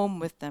our home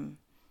with them.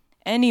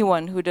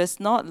 Anyone who does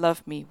not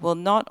love me will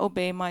not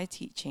obey my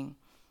teaching.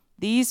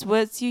 These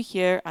words you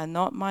hear are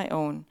not my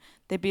own.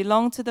 They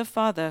belong to the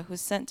Father who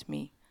sent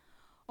me.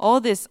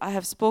 All this I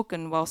have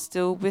spoken while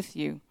still with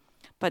you.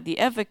 But the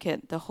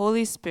Advocate, the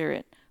Holy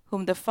Spirit,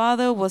 whom the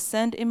Father will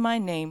send in my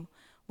name,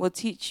 will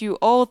teach you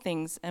all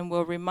things and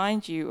will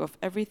remind you of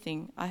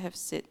everything I have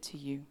said to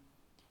you."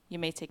 You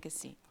may take a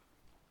seat.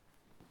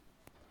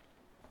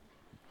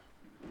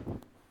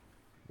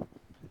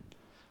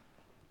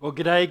 Well,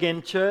 g'day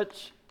again,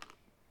 church.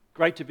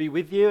 Great to be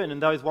with you,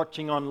 and those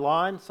watching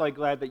online, so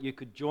glad that you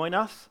could join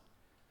us.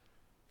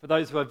 For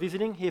those who are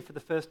visiting here for the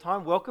first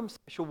time, welcome.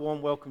 Special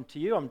warm welcome to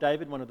you. I'm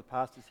David, one of the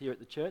pastors here at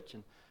the church,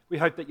 and we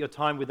hope that your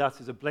time with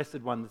us is a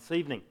blessed one this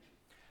evening.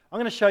 I'm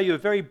going to show you a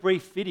very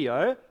brief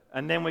video,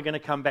 and then we're going to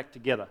come back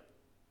together.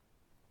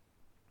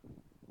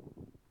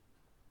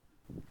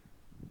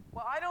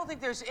 Well, I don't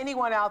think there's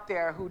anyone out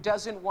there who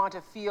doesn't want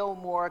to feel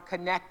more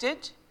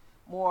connected,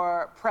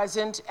 more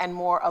present, and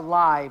more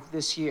alive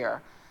this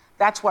year.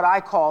 That's what I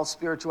call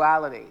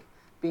spirituality,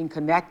 being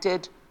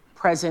connected,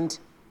 present,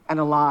 and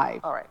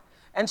alive. All right.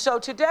 And so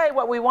today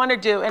what we want to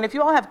do, and if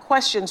you all have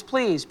questions,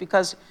 please,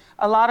 because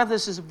a lot of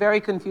this is very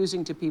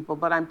confusing to people,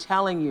 but I'm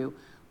telling you,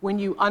 when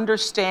you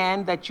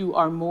understand that you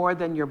are more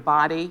than your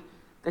body,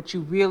 that you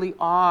really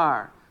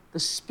are the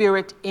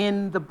spirit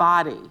in the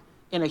body,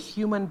 in a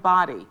human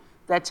body,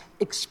 that's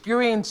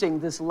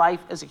experiencing this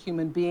life as a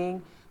human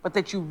being, but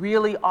that you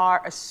really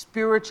are a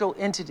spiritual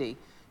entity,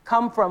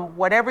 come from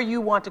whatever you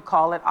want to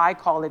call it. I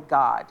call it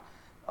God.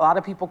 A lot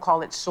of people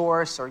call it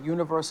source or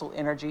universal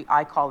energy.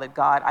 I call it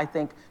God. I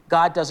think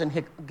God doesn't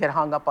get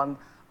hung up on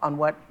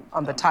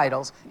the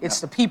titles. It's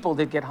the people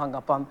that get hung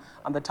up on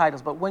the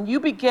titles. But when you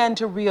begin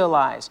to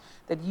realize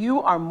that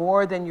you are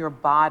more than your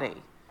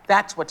body,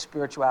 that's what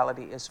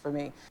spirituality is for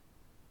me.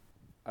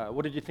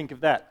 What did you think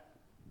of that?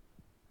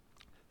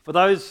 For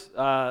those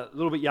a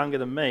little bit younger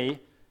than me,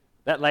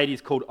 that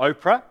lady's called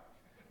Oprah.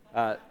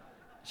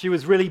 She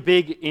was really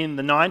big in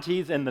the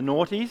 90s and the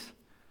noughties.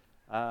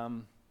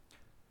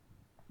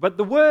 But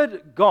the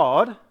word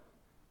God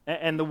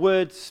and the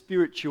word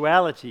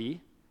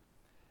spirituality,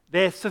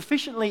 they're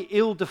sufficiently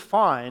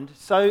ill-defined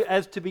so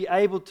as to be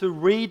able to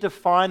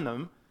redefine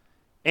them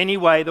any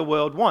way the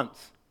world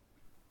wants.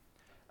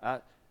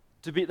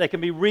 They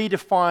can be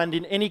redefined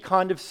in any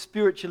kind of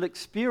spiritual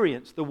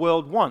experience the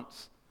world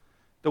wants.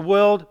 The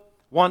world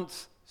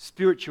wants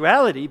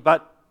spirituality,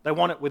 but they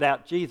want it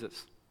without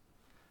Jesus.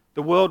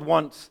 The world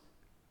wants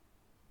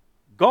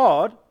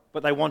God,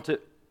 but they want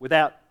it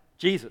without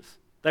Jesus.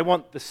 They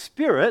want the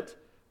Spirit,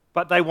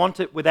 but they want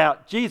it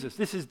without Jesus.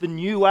 This is the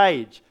New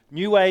Age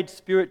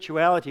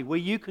spirituality, where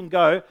you can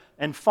go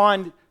and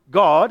find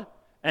God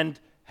and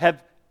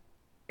have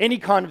any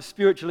kind of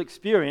spiritual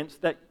experience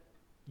that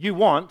you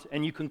want,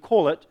 and you can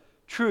call it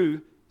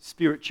true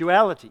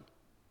spirituality.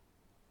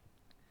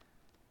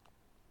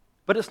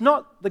 But it's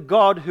not the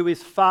God who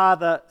is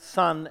Father,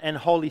 Son, and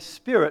Holy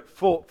Spirit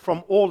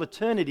from all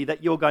eternity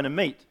that you're going to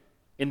meet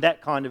in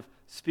that kind of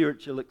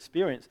spiritual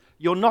experience.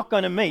 You're not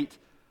going to meet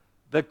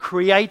the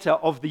creator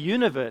of the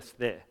universe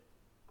there.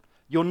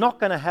 You're not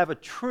going to have a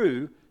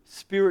true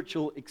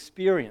spiritual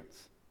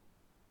experience.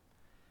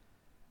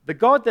 The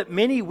God that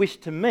many wish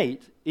to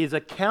meet is a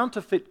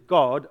counterfeit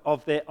God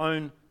of their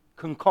own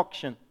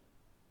concoction.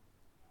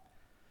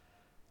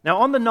 Now,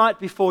 on the night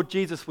before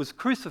Jesus was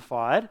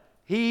crucified,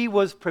 he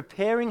was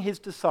preparing his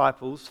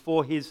disciples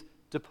for his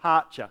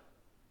departure.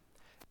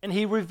 And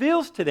he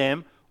reveals to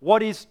them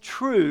what is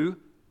true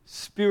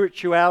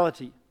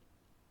spirituality.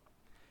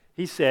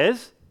 He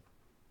says,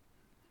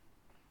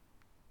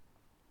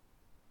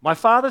 "My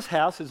Father's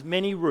house has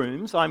many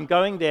rooms. I'm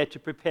going there to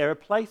prepare a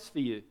place for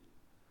you."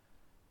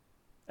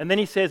 And then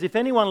he says, "If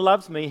anyone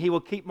loves me, he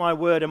will keep my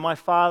word, and my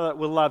Father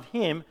will love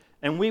him,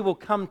 and we will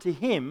come to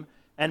him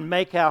and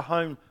make our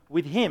home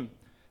with him."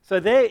 So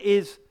there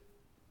is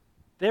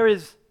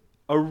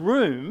a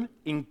room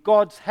in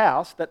God's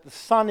house that the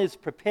Son is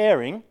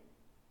preparing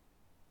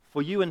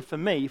for you and for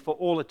me for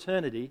all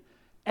eternity.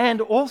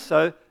 And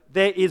also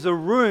there is a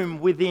room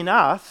within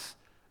us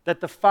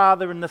that the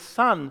Father and the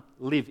Son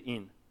live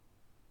in.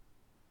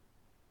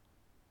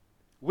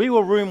 We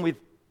will room with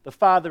the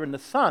Father and the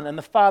Son, and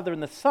the Father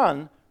and the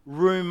Son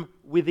room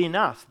within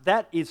us.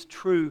 That is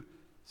true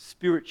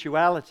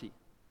spirituality.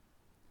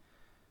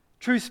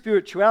 True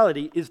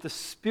spirituality is the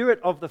Spirit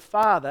of the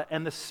Father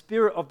and the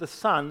Spirit of the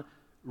Son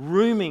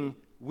rooming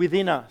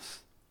within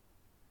us.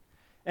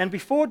 And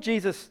before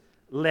Jesus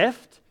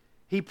left,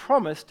 he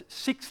promised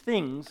 6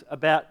 things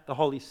about the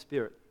Holy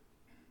Spirit,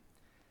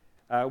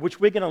 which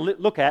we're going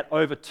to look at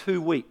over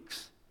 2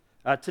 weeks.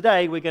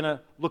 Today, we're going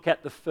to look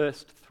at the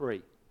first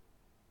 3.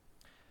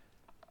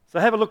 So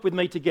have a look with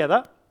me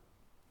together.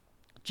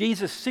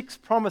 Jesus' 6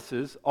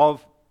 promises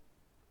of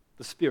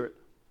the Spirit.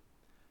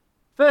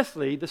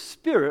 Firstly, the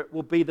Spirit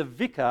will be the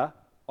vicar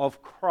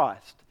of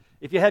Christ.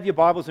 If you have your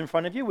Bibles in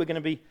front of you, we're going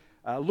to be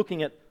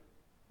looking at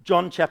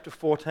John chapter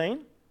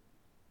 14.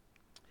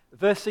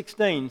 Verse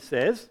 16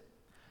 says,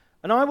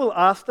 "And I will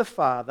ask the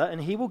Father,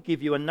 and he will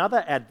give you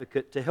another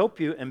advocate to help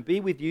you and be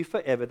with you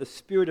forever, the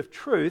Spirit of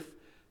truth.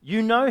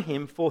 You know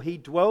him, for he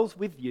dwells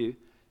with you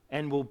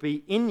and will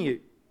be in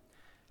you."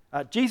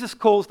 Jesus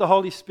calls the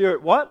Holy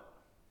Spirit what?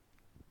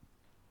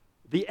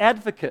 The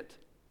advocate.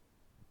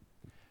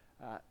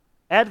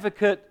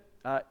 Advocate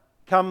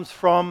comes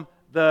from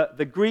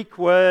the Greek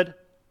word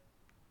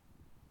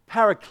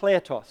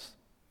parakletos,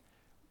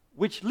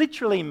 which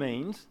literally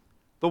means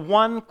the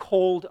one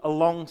called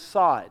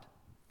alongside.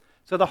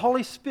 So the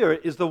Holy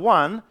Spirit is the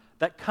one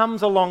that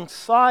comes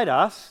alongside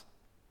us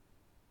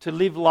to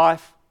live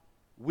life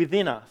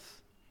within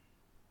us.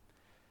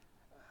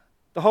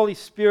 The Holy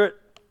Spirit,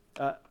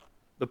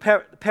 the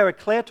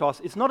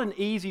parakletos, is not an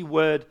easy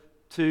word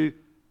to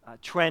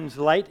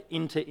translate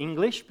into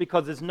English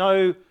because there's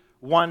no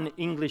one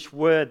English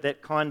word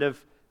that kind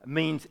of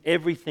means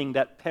everything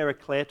that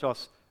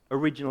parakletos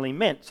originally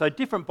meant. So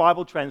different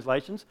Bible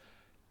translations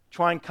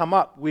try and come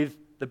up with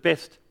the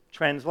best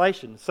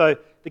translation. So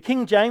the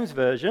King James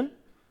Version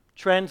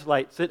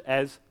translates it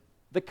as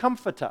the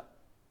Comforter.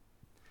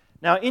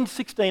 Now in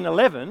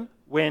 1611,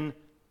 when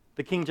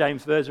the King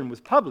James Version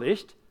was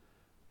published,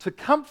 to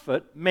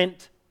comfort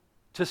meant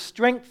to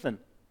strengthen,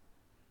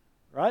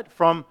 right?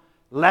 From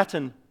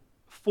Latin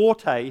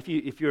forte.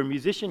 If you're a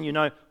musician, you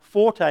know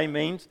forte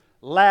means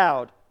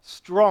loud,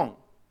 strong.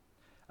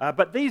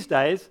 But these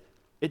days,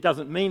 it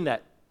doesn't mean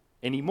that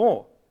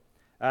anymore.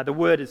 The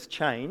word has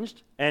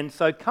changed, and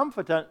so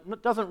comforter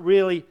doesn't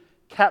really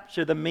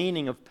capture the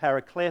meaning of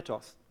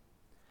parakletos.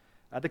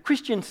 The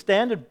Christian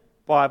Standard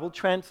Bible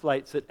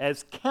translates it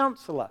as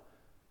counselor,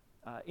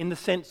 in the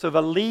sense of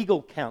a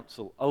legal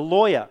counsel, a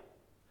lawyer,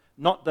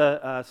 not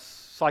the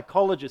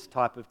psychologist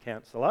type of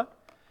counselor.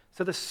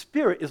 So the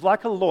Spirit is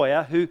like a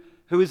lawyer who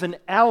is an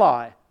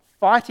ally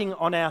fighting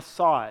on our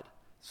side,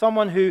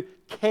 someone who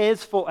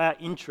cares for our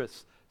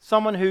interests,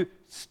 someone who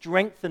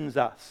strengthens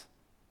us.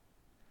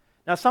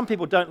 Now, some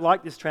people don't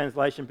like this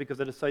translation because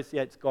it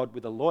associates God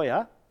with a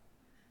lawyer.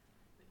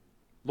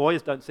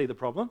 Lawyers don't see the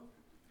problem.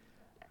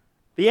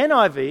 The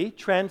NIV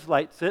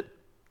translates it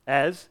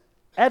as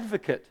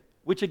advocate,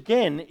 which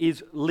again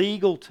is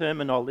legal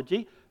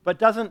terminology, but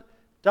doesn't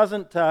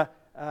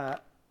have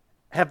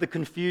the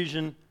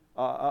confusion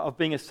of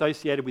being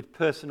associated with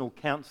personal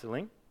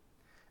counselling.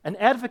 An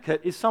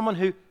advocate is someone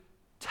who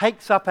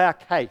takes up our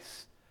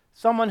case,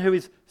 someone who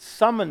is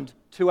summoned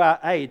to our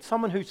aid,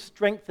 someone who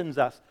strengthens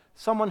us,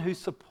 someone who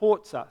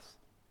supports us.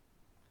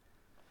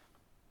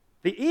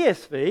 The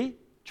ESV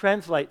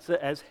translates it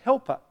as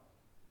helper,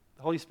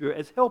 the Holy Spirit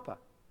as helper.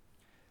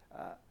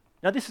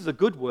 Now this is a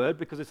good word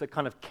because it's a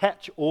kind of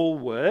catch-all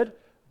word,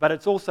 but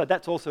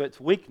that's also its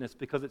weakness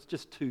because it's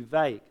just too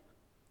vague.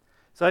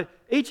 So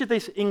each of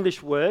these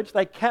English words,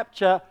 they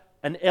capture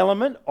an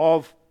element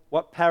of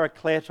what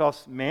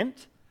parakletos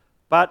meant,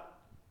 but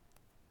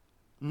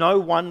no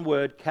one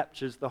word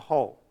captures the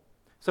whole.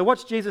 So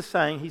what's Jesus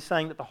saying? He's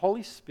saying that the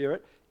Holy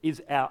Spirit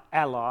is our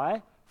ally,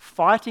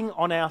 fighting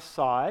on our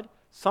side,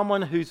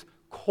 someone who's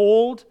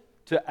called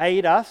to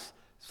aid us,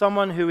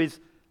 someone who is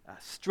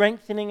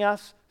strengthening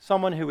us,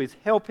 someone who is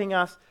helping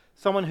us,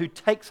 someone who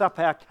takes up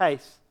our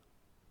case,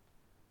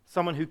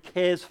 someone who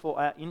cares for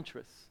our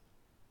interests.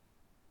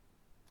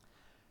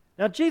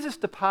 Now, Jesus'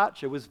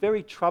 departure was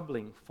very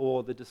troubling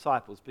for the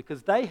disciples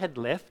because they had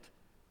left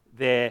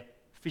their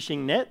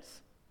fishing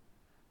nets,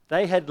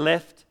 they had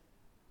left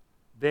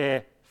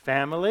their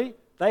family,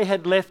 they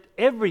had left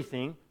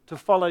everything to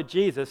follow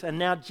Jesus, and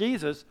now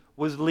Jesus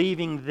was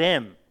leaving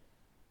them.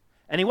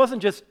 And he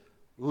wasn't just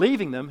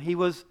leaving them, he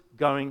was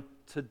going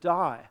to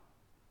die.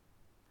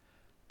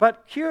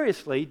 But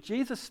curiously,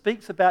 Jesus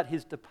speaks about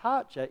his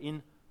departure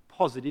in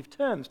positive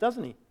terms,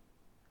 doesn't he?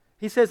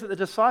 He says that the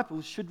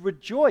disciples should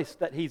rejoice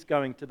that he's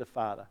going to the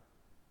Father.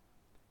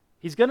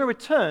 He's going to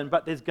return,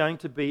 but there's going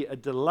to be a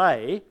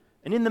delay.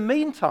 And in the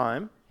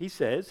meantime, he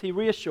says, he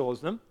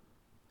reassures them,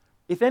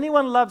 if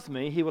anyone loves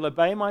me, he will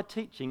obey my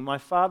teaching. My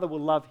Father will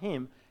love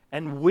him,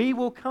 and we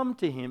will come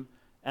to him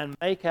and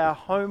make our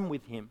home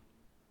with him.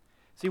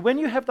 See, when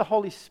you have the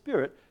Holy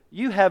Spirit,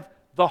 you have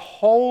the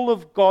whole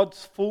of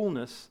God's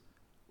fullness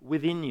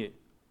within you.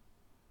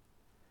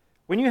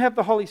 When you have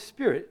the Holy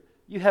Spirit,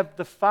 you have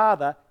the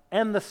Father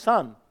and the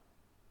Son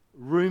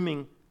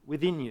rooming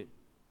within you.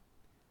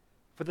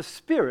 For the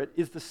Spirit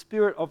is the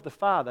Spirit of the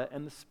Father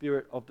and the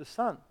Spirit of the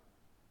Son.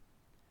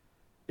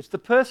 It's the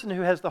person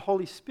who has the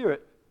Holy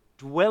Spirit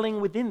dwelling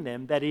within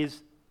them that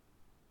is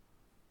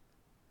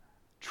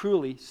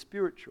truly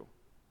spiritual.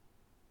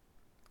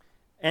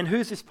 And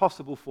who's this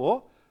possible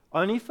for?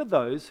 Only for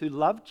those who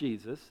love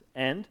Jesus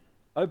and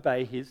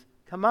obey his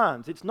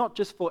commands. It's not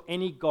just for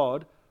any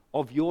God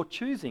of your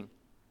choosing,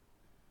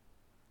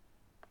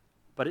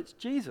 but it's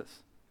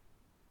Jesus.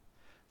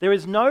 There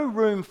is no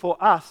room for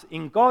us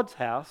in God's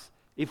house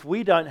if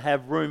we don't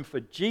have room for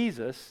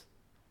Jesus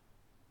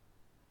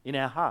in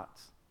our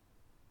hearts.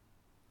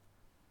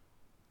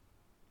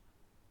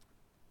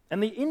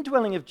 And the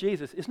indwelling of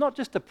Jesus is not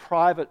just a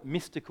private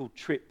mystical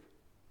trip,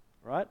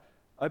 right?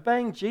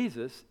 Obeying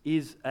Jesus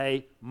is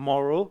a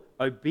moral,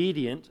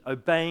 obedient,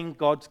 obeying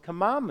God's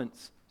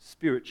commandments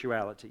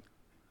spirituality.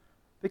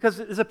 Because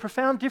there's a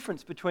profound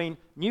difference between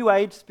New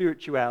Age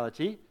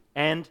spirituality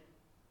and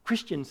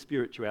Christian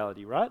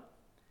spirituality, right?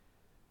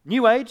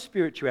 New Age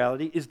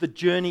spirituality is the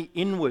journey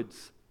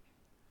inwards,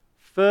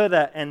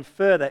 further and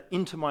further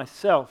into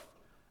myself,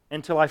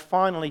 until I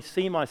finally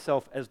see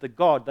myself as the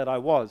God that I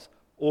was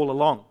all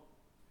along.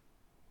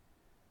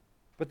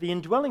 But the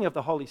indwelling of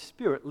the Holy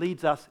Spirit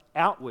leads us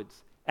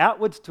outwards,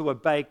 outwards to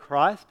obey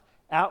Christ,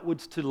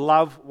 outwards to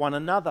love one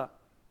another.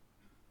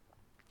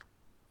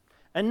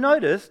 And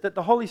notice that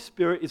the Holy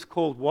Spirit is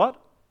called what?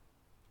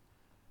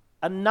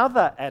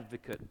 Another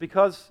advocate.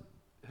 Because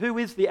who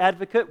is the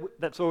advocate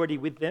that's already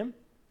with them?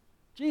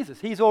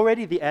 Jesus. He's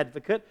already the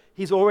advocate.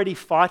 He's already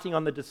fighting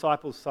on the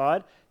disciples'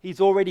 side.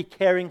 He's already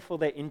caring for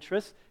their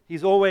interests.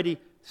 He's already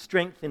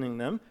strengthening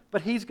them.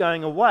 But he's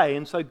going away,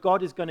 and so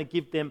God is going to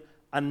give them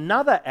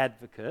another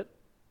advocate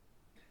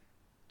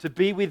to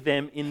be with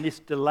them in this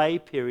delay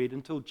period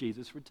until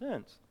Jesus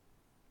returns.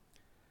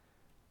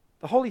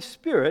 The Holy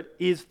Spirit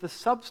is the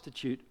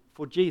substitute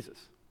for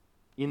Jesus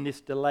in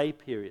this delay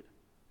period.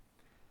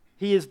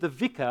 He is the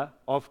vicar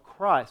of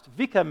Christ.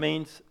 Vicar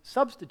means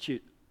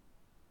substitute.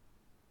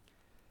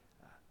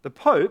 The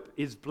Pope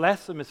is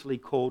blasphemously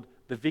called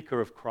the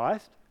vicar of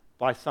Christ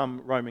by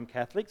some Roman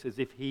Catholics, as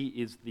if he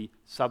is the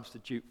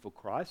substitute for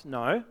Christ.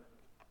 No.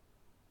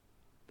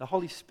 The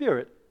Holy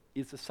Spirit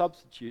is the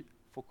substitute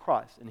for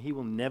Christ, and he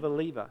will never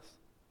leave us.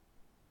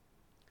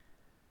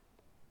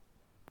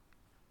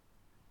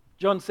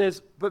 John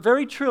says, "But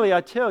very truly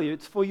I tell you,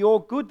 it's for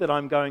your good that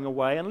I'm going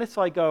away. Unless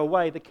I go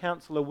away, the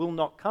counselor will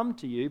not come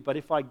to you, but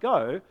if I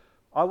go,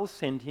 I will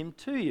send him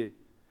to you."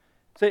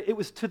 So it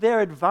was to their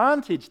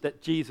advantage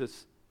that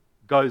Jesus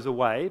goes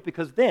away,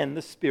 because then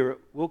the Spirit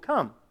will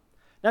come.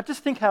 Now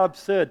just think how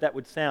absurd that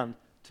would sound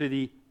to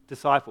the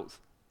disciples.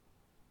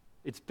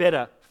 It's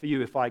better for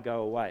you if I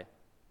go away.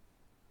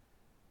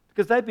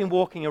 Because they've been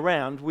walking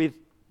around with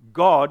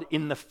God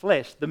in the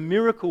flesh, the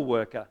miracle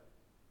worker,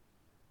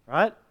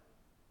 right?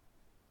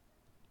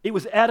 It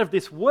was out of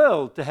this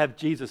world to have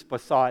Jesus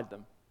beside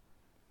them.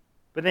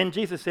 But then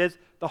Jesus says,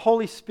 the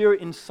Holy Spirit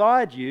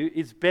inside you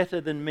is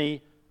better than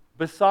me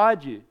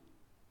beside you.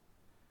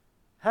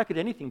 How could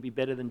anything be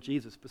better than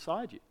Jesus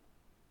beside you?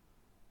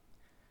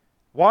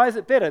 Why is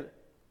it better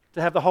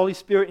to have the Holy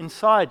Spirit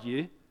inside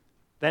you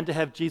than to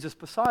have Jesus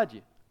beside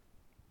you?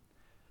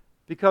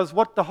 Because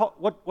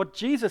what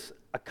Jesus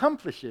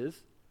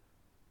accomplishes,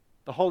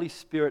 the Holy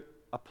Spirit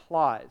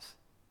applies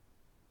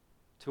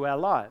to our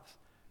lives.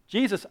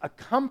 Jesus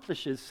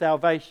accomplishes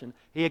salvation.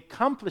 He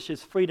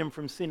accomplishes freedom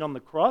from sin on the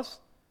cross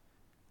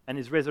and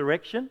his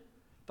resurrection.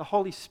 The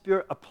Holy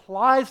Spirit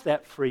applies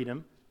that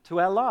freedom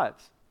to our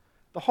lives.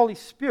 The Holy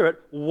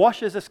Spirit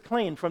washes us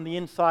clean from the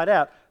inside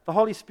out. The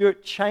Holy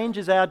Spirit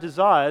changes our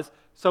desires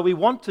so we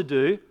want to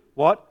do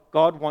what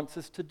God wants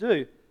us to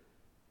do.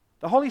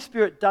 The Holy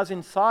Spirit does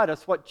inside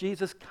us what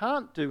Jesus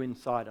can't do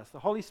inside us. The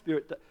Holy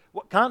Spirit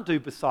can't do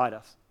beside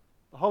us.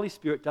 The Holy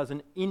Spirit does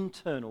an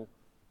internal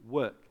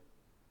work.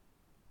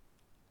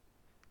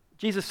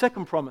 Jesus'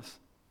 second promise.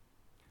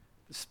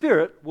 The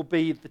Spirit will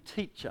be the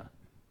teacher.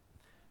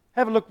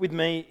 Have a look with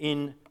me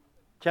in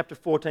chapter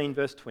 14,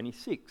 verse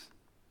 26.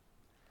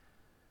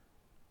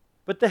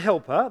 But the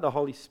Helper, the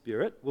Holy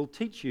Spirit, will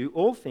teach you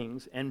all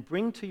things and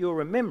bring to your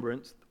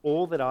remembrance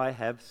all that I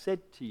have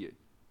said to you.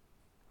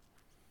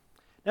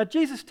 Now,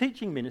 Jesus'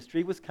 teaching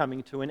ministry was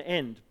coming to an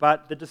end,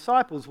 but the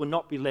disciples will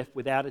not be left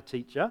without a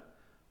teacher,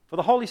 for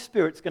the Holy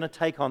Spirit's going to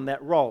take on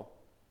that role.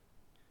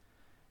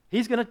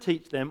 He's going to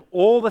teach them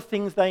all the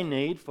things they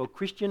need for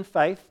Christian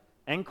faith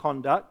and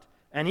conduct,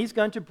 and he's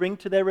going to bring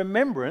to their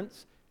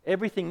remembrance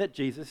everything that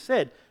Jesus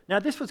said. Now,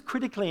 this was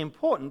critically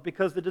important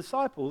because the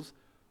disciples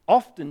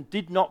often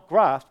did not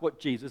grasp what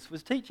Jesus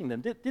was teaching them,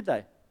 did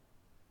they?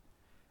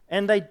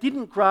 And they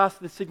didn't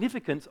grasp the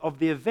significance of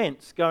the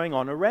events going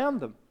on around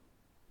them.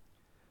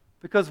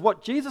 Because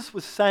what Jesus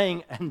was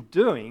saying and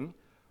doing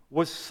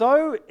was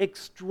so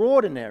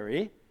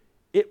extraordinary,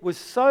 it was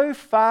so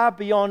far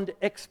beyond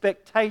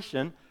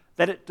expectation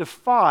that it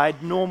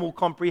defied normal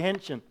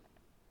comprehension.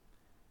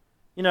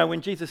 You know,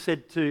 when Jesus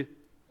said to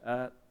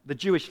the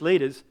Jewish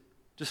leaders,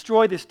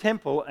 destroy this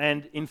temple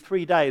and in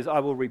 3 days I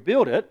will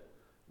rebuild it,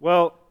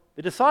 well,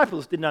 the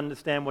disciples didn't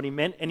understand what he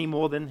meant any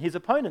more than his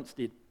opponents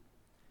did.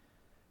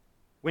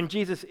 When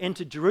Jesus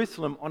entered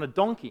Jerusalem on a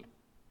donkey,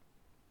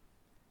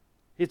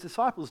 his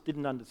disciples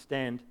didn't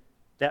understand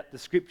that the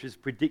scriptures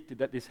predicted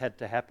that this had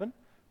to happen.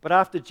 But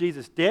after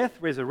Jesus' death,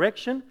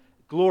 resurrection,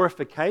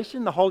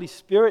 glorification, the Holy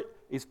Spirit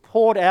is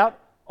poured out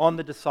on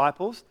the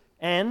disciples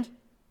and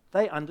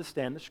they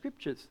understand the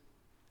scriptures.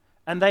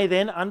 And they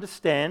then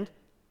understand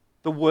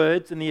the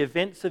words and the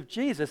events of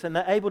Jesus, and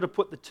they're able to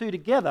put the two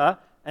together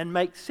and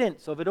make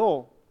sense of it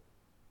all.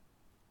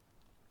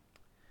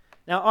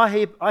 Now, I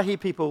hear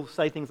people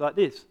say things like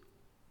this.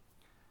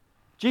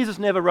 Jesus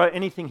never wrote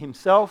anything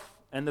himself,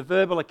 and the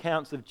verbal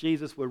accounts of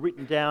Jesus were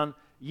written down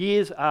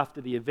years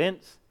after the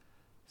events.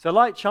 So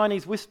like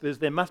Chinese whispers,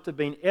 there must have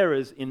been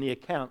errors in the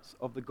accounts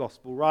of the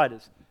gospel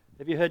writers.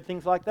 Have you heard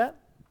things like that?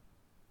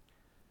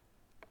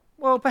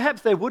 Well,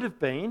 perhaps there would have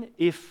been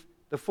if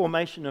the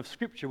formation of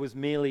Scripture was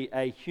merely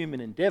a human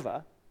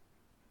endeavour,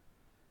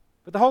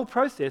 but the whole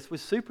process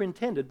was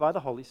superintended by the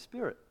Holy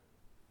Spirit.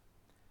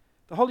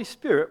 The Holy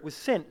Spirit was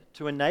sent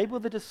to enable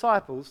the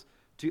disciples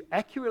to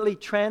accurately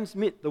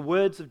transmit the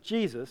words of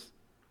Jesus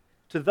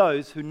to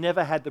those who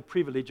never had the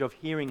privilege of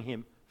hearing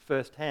him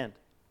firsthand.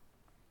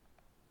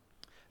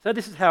 So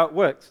this is how it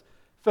works.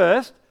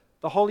 First,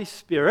 the Holy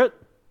Spirit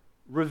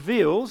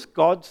reveals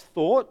God's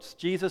thoughts,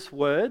 Jesus'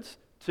 words,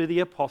 to the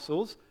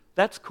apostles.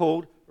 That's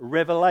called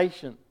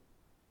revelation.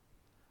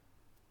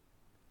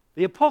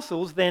 The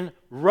apostles then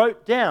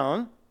wrote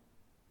down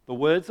the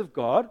words of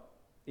God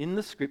in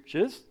the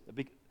Scriptures,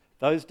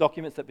 those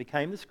documents that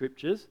became the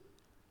Scriptures.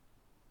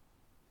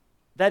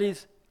 That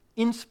is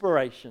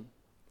inspiration.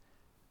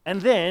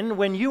 And then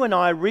when you and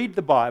I read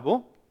the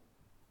Bible,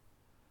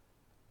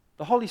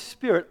 the Holy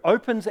Spirit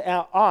opens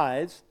our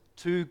eyes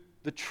to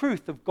the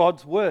truth of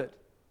God's Word.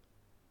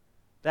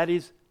 That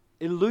is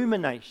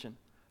illumination.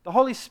 The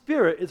Holy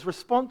Spirit is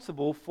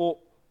responsible for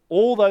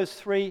all those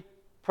three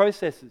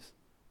processes: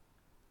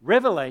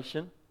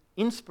 revelation,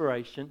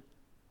 inspiration,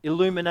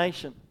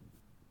 illumination.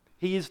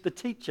 He is the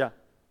teacher.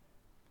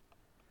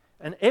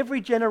 And every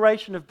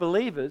generation of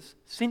believers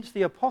since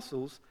the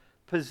apostles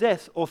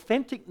possess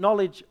authentic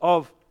knowledge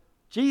of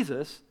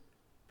Jesus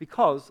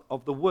because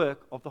of the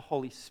work of the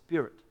Holy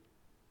Spirit.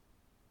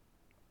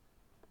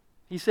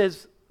 He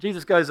says,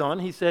 Jesus goes on,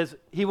 he says,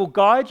 "He will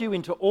guide you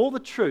into all the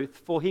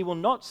truth, for he will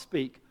not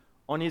speak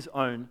on his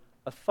own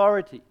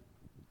authority."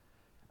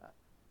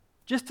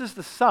 Just as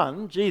the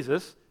Son,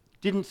 Jesus,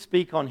 didn't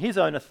speak on his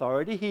own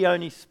authority, he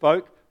only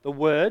spoke the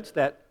words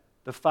that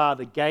the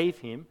Father gave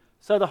him,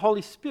 so the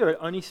Holy Spirit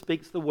only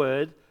speaks the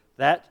word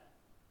that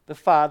the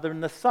Father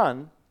and the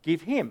Son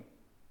give him.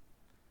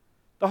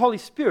 The Holy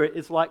Spirit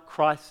is like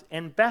Christ's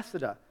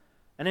ambassador.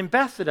 An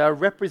ambassador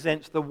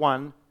represents the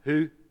one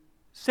who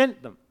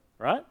sent them,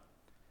 right?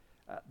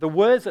 The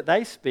words that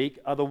they speak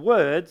are the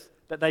words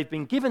that they've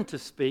been given to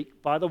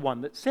speak by the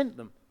one that sent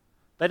them.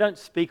 They don't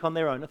speak on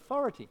their own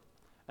authority.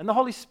 And the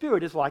Holy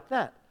Spirit is like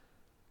that.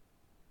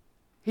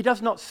 He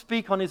does not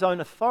speak on his own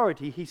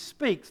authority. He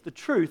speaks the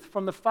truth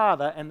from the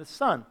Father and the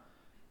Son.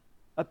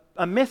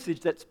 A message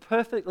that's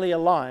perfectly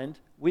aligned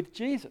with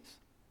Jesus.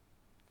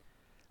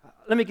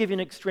 Let me give you an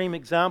extreme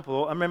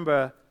example. I remember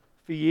a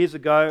few years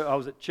ago, I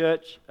was at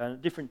church, a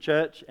different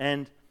church,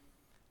 and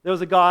there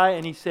was a guy,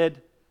 and he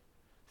said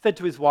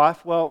to his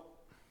wife, "Well,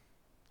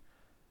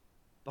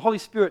 the Holy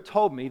Spirit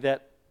told me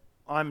that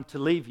I'm to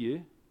leave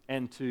you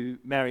and to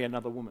marry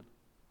another woman."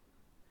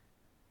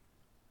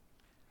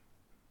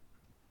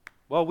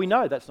 Well, we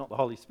know that's not the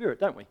Holy Spirit,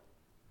 don't we?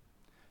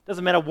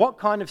 Doesn't matter what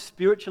kind of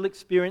spiritual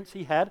experience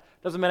he had,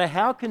 doesn't matter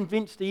how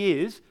convinced he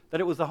is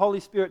that it was the Holy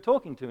Spirit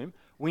talking to him,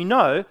 we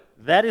know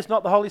that is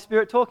not the Holy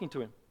Spirit talking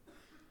to him.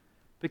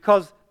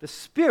 Because the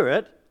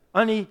Spirit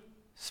only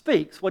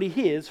speaks what he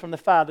hears from the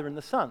Father and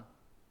the Son.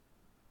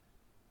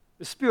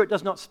 The Spirit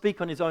does not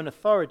speak on his own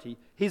authority.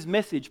 His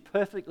message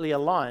perfectly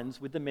aligns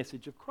with the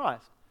message of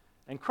Christ.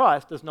 And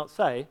Christ does not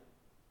say,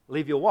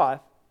 "Leave your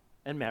wife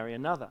and marry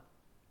another."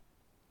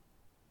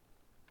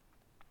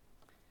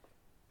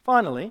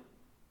 Finally,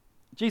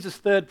 Jesus'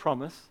 third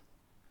promise,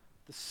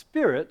 the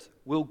Spirit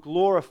will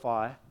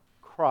glorify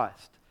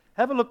Christ.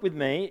 Have a look with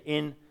me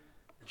in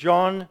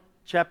John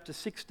chapter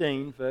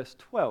 16, verse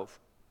 12.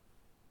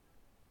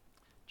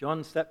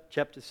 John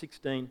chapter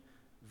 16,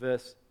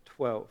 verse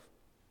 12.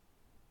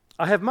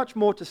 "I have much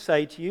more to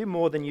say to you,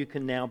 more than you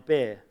can now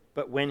bear.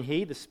 But when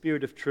he, the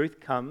Spirit of truth,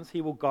 comes,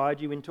 he will guide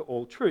you into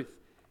all truth.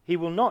 He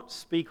will not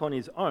speak on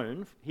his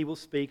own, he will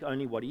speak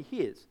only what he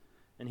hears,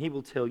 and he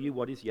will tell you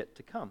what is yet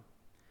to come.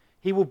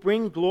 He will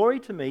bring glory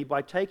to me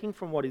by taking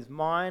from what is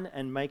mine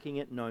and making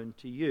it known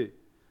to you.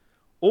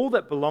 All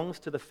that belongs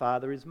to the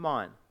Father is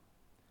mine.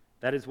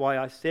 That is why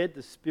I said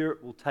the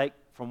Spirit will take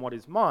from what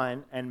is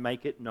mine and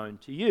make it known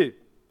to you."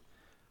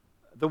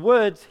 The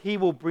words, "he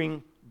will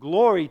bring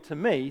glory to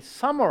me,"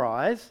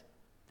 summarize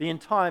the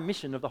entire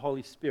mission of the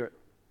Holy Spirit.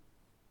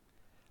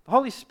 The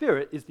Holy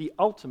Spirit is the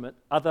ultimate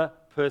other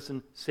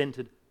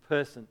person-centered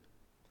person.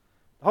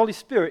 The Holy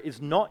Spirit is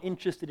not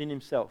interested in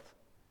himself.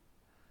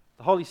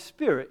 The Holy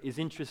Spirit is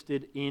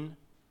interested in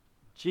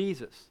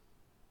Jesus.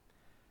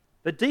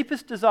 The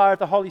deepest desire of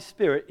the Holy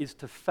Spirit is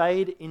to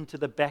fade into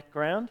the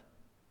background.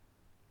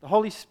 The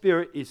Holy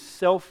Spirit is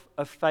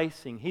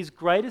self-effacing. His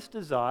greatest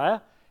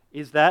desire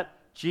is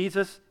that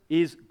Jesus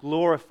is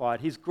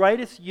glorified. His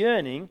greatest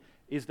yearning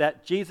is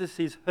that Jesus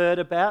is heard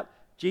about,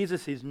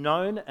 Jesus is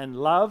known and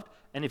loved,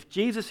 and if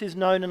Jesus is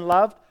known and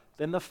loved,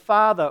 then the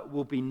Father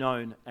will be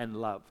known and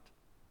loved.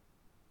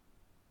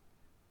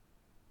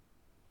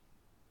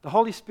 The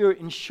Holy Spirit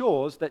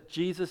ensures that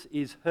Jesus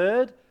is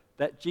heard,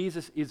 that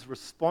Jesus is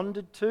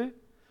responded to.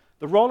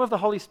 The role of the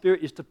Holy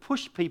Spirit is to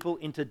push people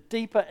into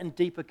deeper and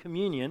deeper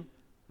communion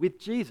with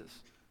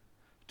Jesus,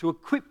 to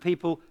equip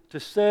people to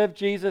serve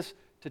Jesus,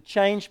 to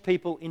change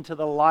people into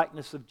the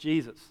likeness of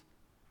Jesus.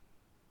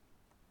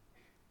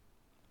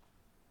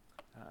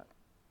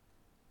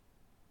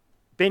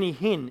 Benny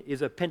Hinn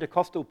is a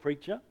Pentecostal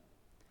preacher.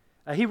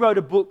 He wrote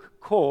a book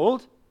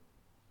called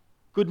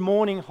Good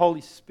Morning,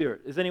 Holy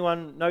Spirit. Does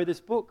anyone know this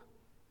book?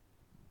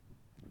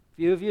 A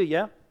few of you,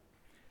 yeah?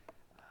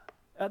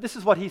 This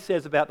is what he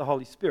says about the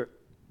Holy Spirit.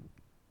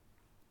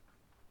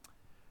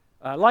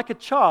 Like a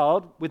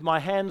child with my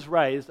hands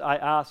raised, I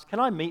asked, "Can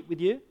I meet with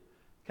you?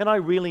 Can I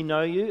really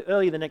know you?"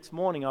 Early the next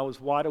morning, I was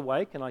wide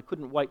awake and I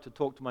couldn't wait to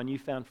talk to my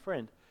newfound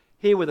friend.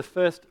 Here were the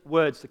first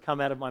words to come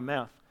out of my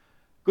mouth.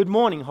 "Good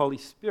morning, Holy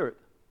Spirit."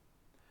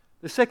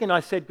 The second I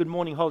said, "Good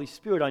morning, Holy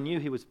Spirit," I knew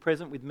he was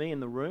present with me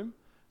in the room.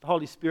 The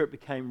Holy Spirit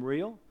became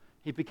real.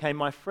 He became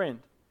my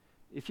friend.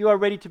 If you are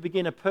ready to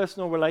begin a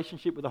personal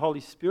relationship with the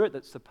Holy Spirit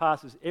that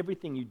surpasses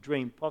everything you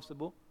dreamed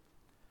possible,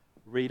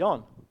 read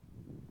on.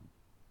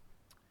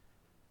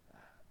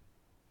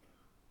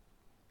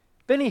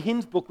 Benny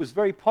Hinn's book was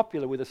very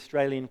popular with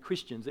Australian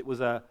Christians. It was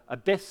a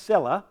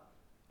bestseller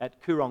at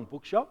Koorong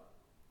Bookshop.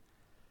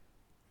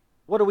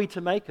 What are we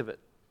to make of it?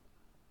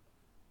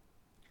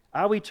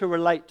 Are we to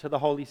relate to the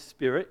Holy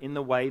Spirit in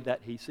the way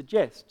that he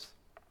suggests?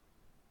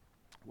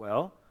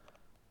 Well,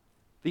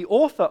 the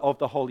author of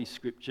the Holy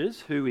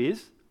Scriptures, who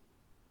is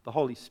the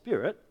Holy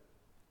Spirit,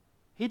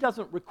 he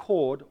doesn't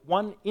record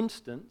one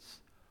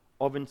instance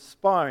of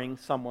inspiring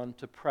someone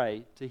to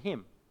pray to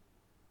him.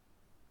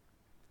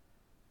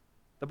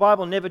 The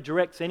Bible never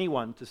directs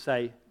anyone to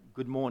say,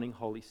 "Good morning,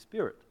 Holy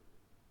Spirit,"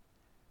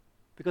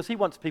 because he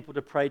wants people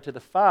to pray to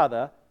the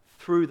Father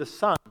through the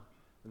Son.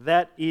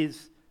 That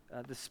is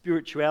the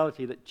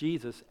spirituality that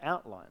Jesus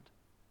outlined.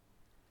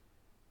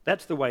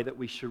 That's the way that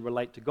we should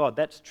relate to God.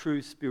 That's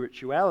true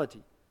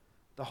spirituality.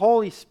 The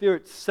Holy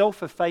Spirit's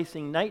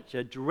self-effacing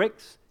nature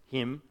directs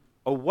him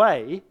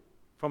away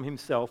from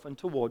himself and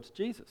towards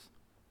Jesus.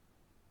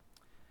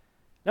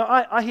 Now,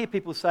 I hear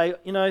people say,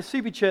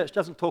 Subi Church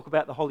doesn't talk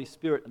about the Holy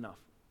Spirit enough,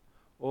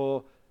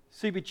 or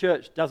Subi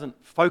Church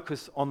doesn't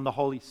focus on the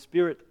Holy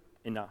Spirit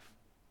enough.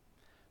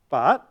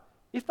 But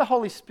if the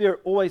Holy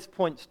Spirit always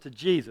points to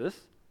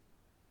Jesus,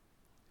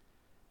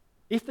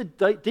 if the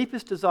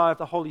deepest desire of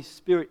the Holy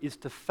Spirit is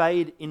to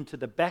fade into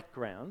the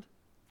background,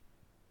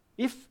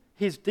 if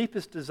his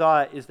deepest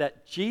desire is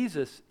that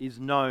Jesus is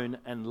known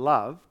and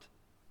loved,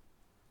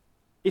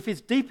 if his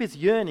deepest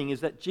yearning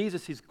is that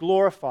Jesus is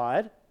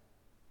glorified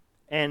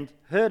and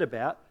heard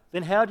about,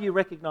 then how do you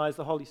recognize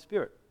the Holy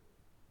Spirit?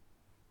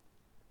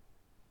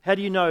 How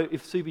do you know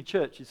if Subi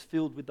Church is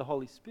filled with the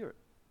Holy Spirit?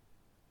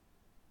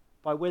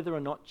 By whether or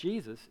not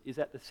Jesus is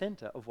at the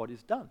center of what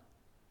is done.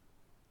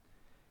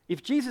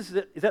 If Jesus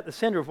is at the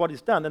center of what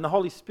is done, then the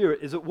Holy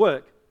Spirit is at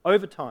work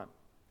over time.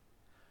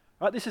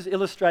 Right, this is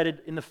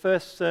illustrated in the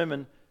first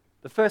sermon,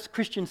 the first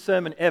Christian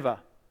sermon ever.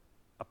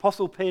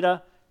 Apostle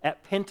Peter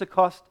at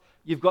Pentecost.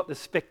 You've got the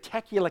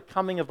spectacular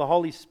coming of the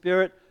Holy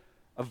Spirit.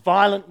 A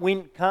violent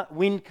wind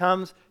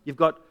comes. You've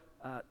got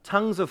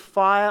tongues of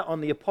fire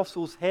on the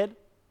apostles' heads.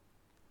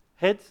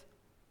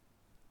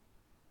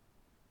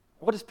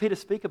 What does Peter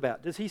speak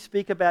about? Does he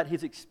speak about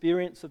his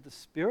experience of the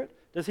Spirit?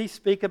 Does he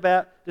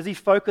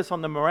focus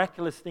on the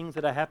miraculous things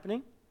that are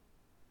happening?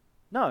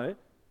 No.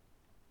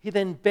 He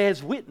then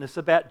bears witness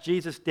about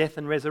Jesus' death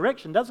and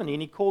resurrection, doesn't he?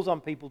 And he calls on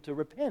people to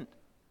repent.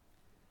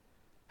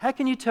 How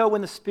can you tell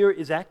when the Spirit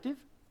is active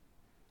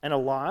and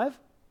alive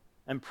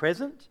and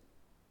present?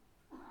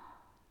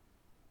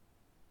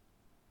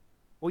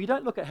 Well, you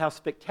don't look at how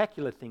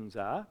spectacular things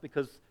are,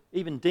 because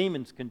even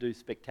demons can do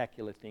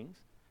spectacular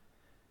things.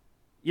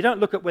 You don't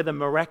look at whether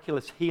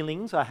miraculous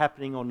healings are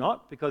happening or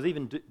not, because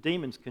even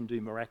demons can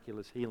do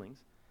miraculous healings.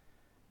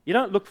 You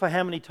don't look for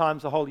how many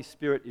times the Holy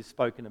Spirit is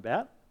spoken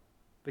about,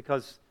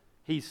 because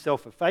he's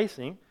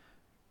self-effacing.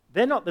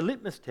 They're not the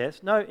litmus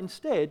test. No,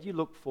 instead you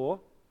look for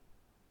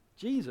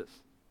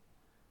Jesus.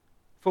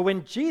 For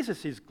when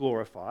Jesus is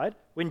glorified,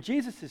 when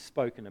Jesus is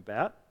spoken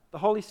about, the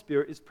Holy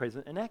Spirit is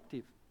present and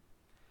active.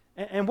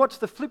 And what's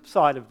the flip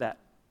side of that?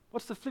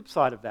 What's the flip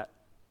side of that?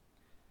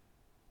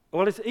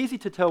 Well, it's easy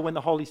to tell when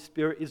the Holy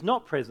Spirit is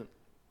not present,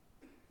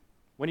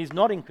 when he's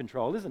not in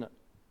control, isn't it?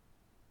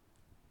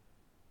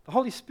 The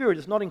Holy Spirit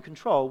is not in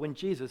control when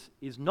Jesus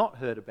is not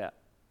heard about.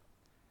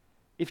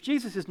 If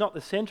Jesus is not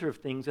the center of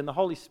things, then the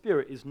Holy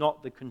Spirit is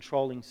not the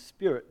controlling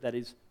spirit that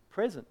is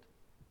present.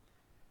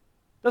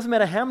 Doesn't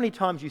matter how many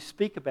times you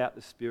speak about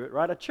the Spirit,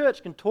 right? A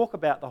church can talk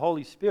about the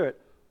Holy Spirit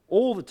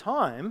all the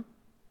time,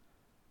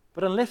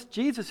 but unless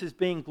Jesus is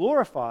being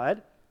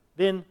glorified,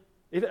 then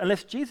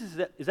unless Jesus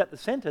is at the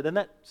center, then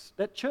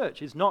that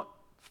church is not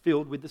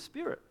filled with the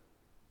Spirit.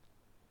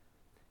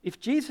 If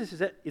Jesus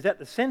is at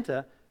the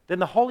center, then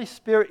the Holy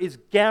Spirit is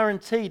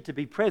guaranteed to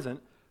be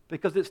present,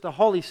 because it's the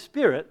Holy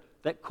Spirit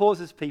that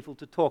causes people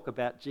to talk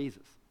about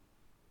Jesus.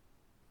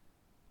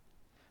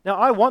 Now,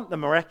 I want the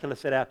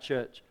miraculous at our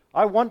church.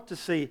 I want to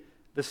see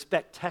the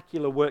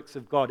spectacular works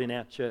of God in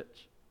our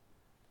church.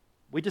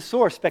 We just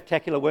saw a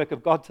spectacular work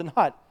of God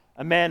tonight.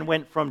 A man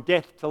went from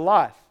death to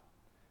life.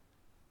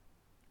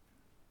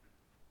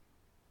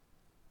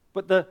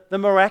 But the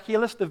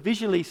miraculous, the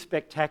visually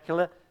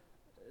spectacular,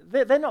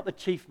 they're not the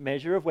chief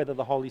measure of whether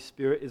the Holy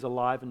Spirit is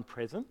alive and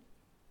present.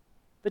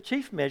 The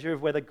chief measure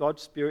of whether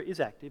God's Spirit is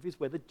active is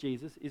whether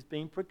Jesus is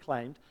being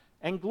proclaimed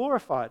and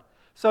glorified.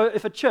 So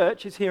if a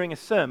church is hearing a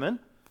sermon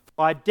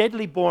by a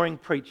deadly boring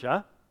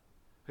preacher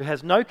who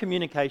has no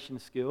communication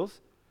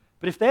skills,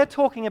 but if they're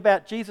talking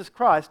about Jesus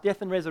Christ,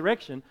 death and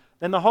resurrection,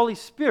 then the Holy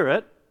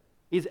Spirit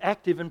is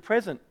active and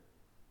present,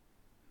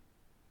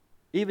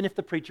 even if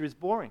the preacher is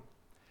boring.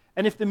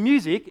 And if the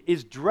music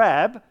is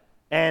drab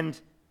and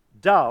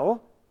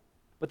dull,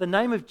 but the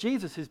name of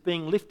Jesus is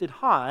being lifted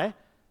high,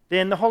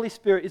 then the Holy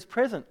Spirit is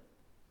present,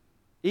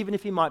 even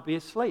if he might be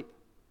asleep.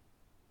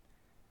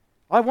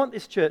 I want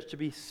this church to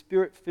be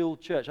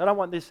Spirit-filled church. I don't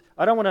want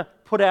to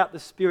put out the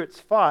Spirit's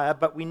fire,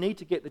 but we need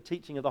to get the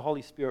teaching of the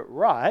Holy Spirit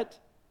right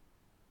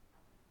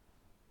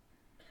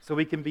so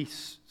we can be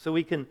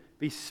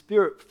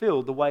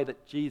Spirit-filled the way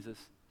that Jesus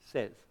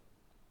says.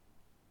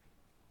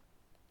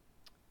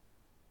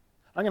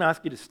 I'm going to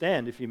ask you to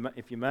stand if you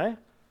may. And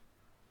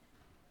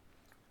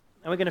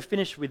we're going to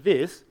finish with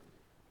this.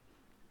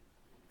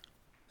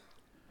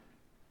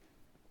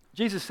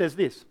 Jesus says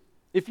this,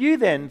 "If you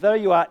then, though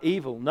you are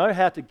evil, know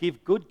how to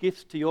give good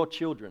gifts to your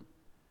children,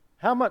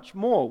 how much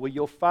more will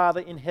your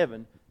Father in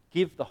heaven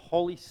give the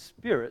Holy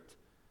Spirit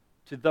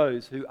to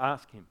those who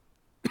ask him?"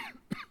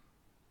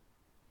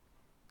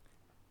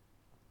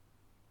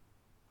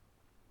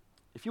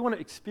 If you want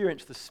to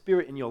experience the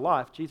Spirit in your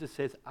life, Jesus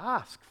says,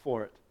 ask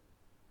for it.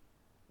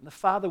 And the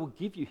Father will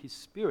give you his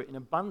Spirit in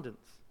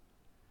abundance.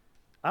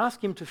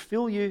 Ask him to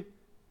fill you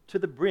to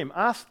the brim.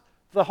 Ask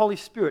the Holy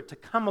Spirit to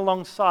come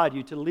alongside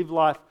you to live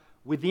life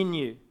within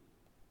you.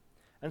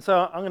 And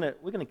so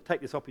we're going to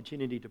take this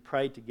opportunity to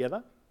pray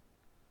together.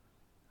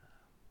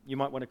 You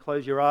might want to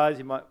close your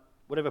eyes.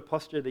 Whatever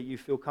posture that you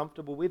feel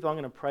comfortable with, I'm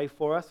going to pray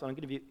for us. I'm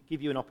going to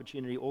give you an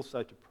opportunity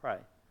also to pray.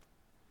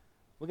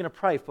 We're going to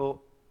pray for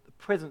the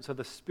presence of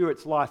the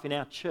Spirit's life in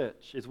our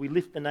church as we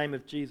lift the name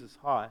of Jesus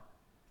high.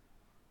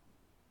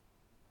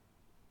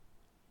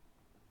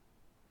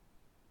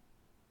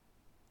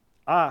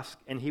 Ask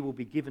and he will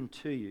be given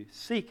to you.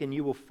 Seek and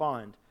you will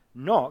find.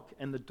 Knock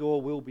and the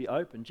door will be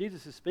open.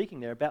 Jesus is speaking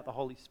there about the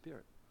Holy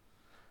Spirit.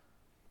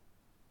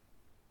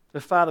 So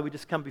Father, we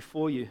just come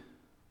before you.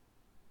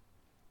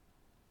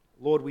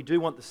 Lord, we do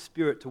want the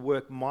Spirit to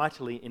work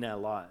mightily in our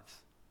lives.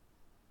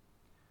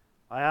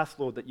 I ask,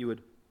 Lord, that you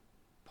would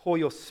pour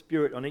your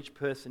Spirit on each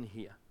person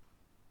here.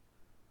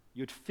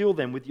 You would fill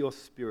them with your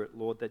Spirit,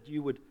 Lord, that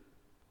you would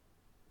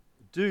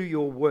do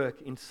your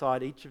work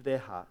inside each of their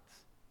hearts.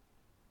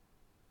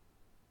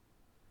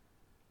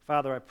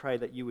 Father, I pray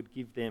that you would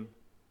give them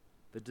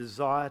the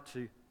desire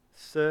to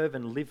serve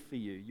and live for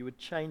you. You would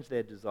change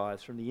their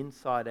desires from the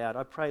inside out.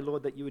 I pray,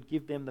 Lord, that you would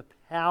give them the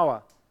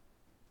power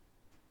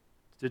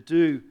to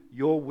do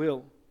your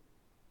will.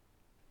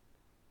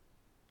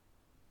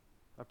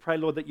 I pray,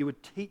 Lord, that you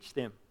would teach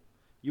them.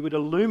 You would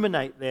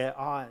illuminate their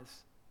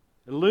eyes,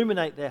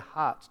 illuminate their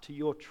hearts to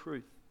your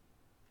truth.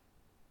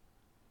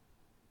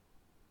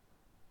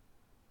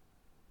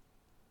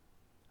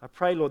 I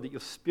pray, Lord, that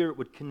your Spirit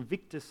would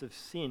convict us of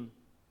sin,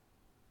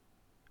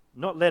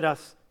 not let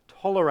us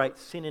tolerate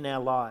sin in our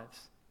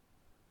lives,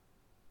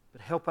 but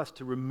help us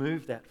to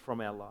remove that from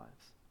our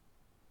lives.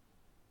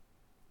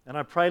 And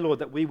I pray, Lord,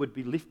 that we would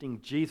be lifting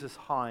Jesus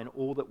high in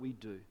all that we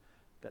do,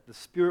 that the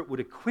Spirit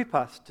would equip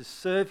us to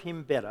serve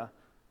him better,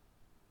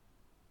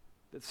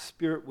 that the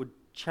Spirit would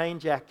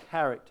change our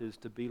characters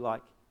to be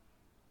like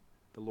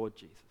the Lord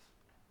Jesus.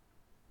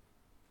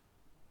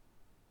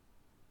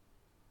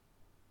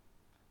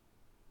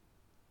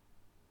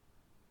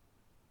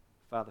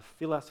 Father,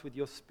 fill us with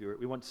your Spirit.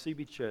 We want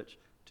CB Church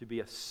to be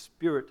a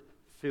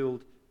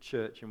Spirit-filled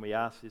church, and we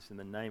ask this in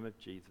the name of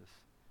Jesus.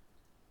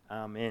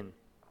 Amen.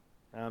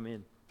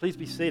 Amen. Please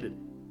be seated.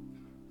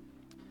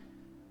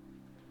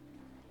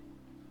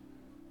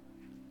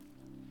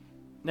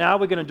 Now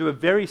we're going to do a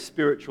very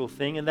spiritual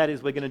thing, and that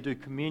is we're going to do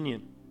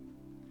communion.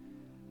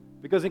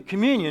 Because in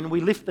communion,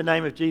 we lift the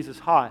name of Jesus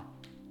high.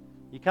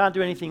 You can't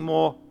do anything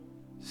more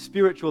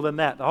spiritual than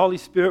that. The Holy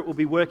Spirit will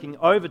be working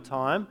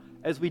overtime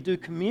as we do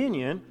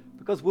communion,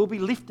 because we'll be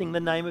lifting the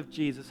name of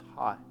Jesus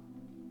high.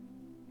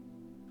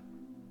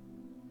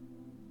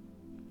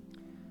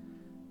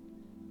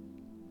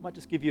 I might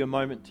just give you a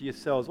moment to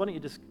yourselves. Why don't you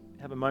just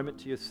have a moment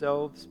to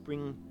yourselves?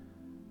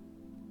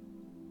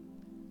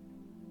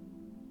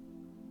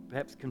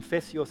 Perhaps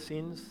confess your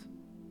sins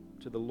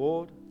to the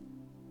Lord.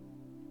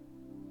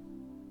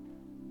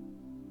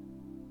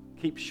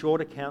 Keep short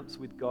accounts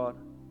with God.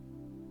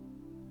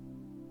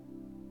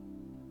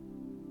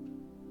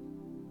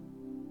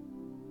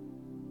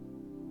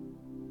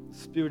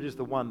 Spirit is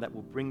the one that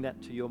will bring that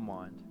to your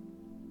mind,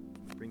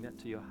 bring that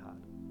to your heart.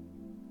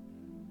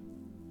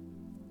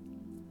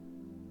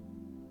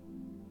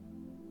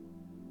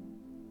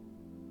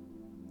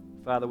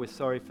 Father, we're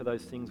sorry for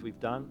those things we've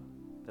done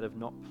that have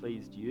not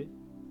pleased you.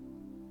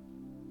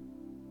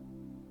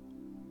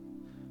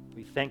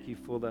 We thank you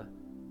for the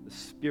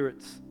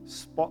Spirit's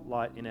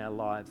spotlight in our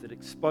lives that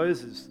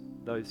exposes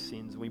those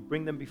sins. We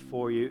bring them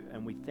before you,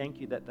 and we thank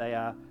you that they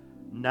are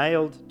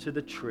nailed to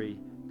the tree,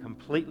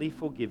 completely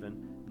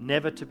forgiven,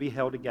 never to be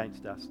held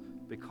against us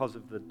because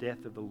of the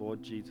death of the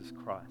Lord Jesus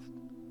Christ.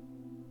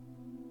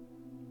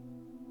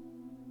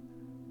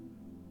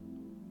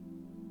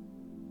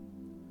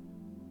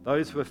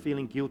 Those who are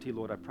feeling guilty,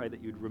 Lord, I pray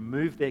that you would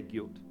remove their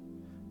guilt.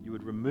 You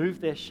would remove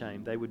their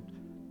shame. They would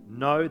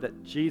know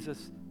that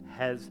Jesus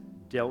has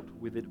dealt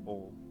with it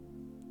all.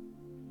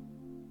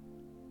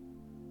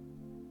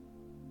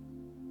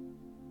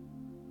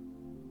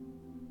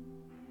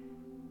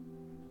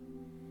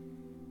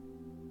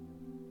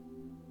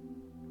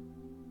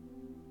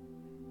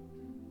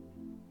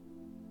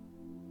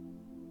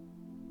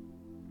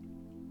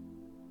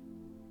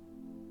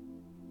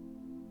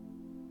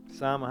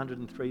 Psalm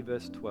 103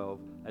 verse 12,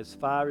 as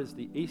far as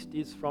the east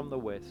is from the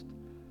west,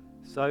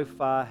 so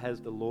far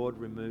has the Lord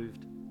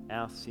removed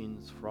our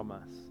sins from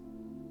us.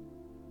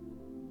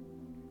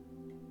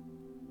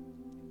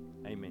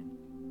 Amen.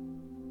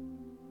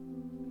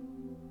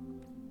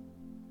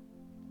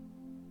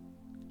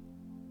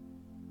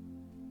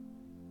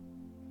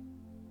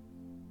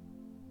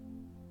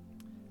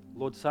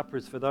 Lord's Supper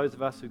is for those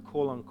of us who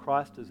call on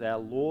Christ as our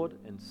Lord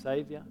and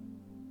Saviour.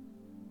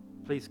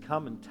 Please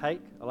come and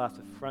take. I'll ask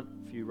the front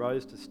few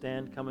rows to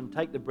stand. Come and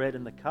take the bread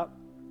and the cup.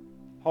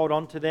 Hold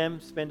on to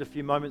them. Spend a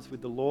few moments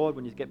with the Lord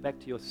when you get back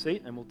to your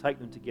seat, and we'll take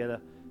them together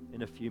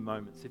in a few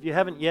moments. If you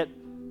haven't yet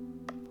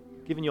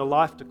given your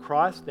life to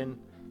Christ, then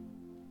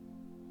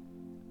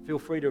feel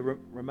free to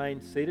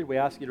remain seated. We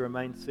ask you to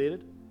remain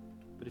seated.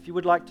 But if you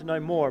would like to know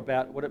more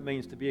about what it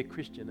means to be a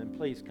Christian, then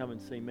please come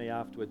and see me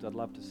afterwards. I'd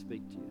love to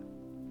speak to you.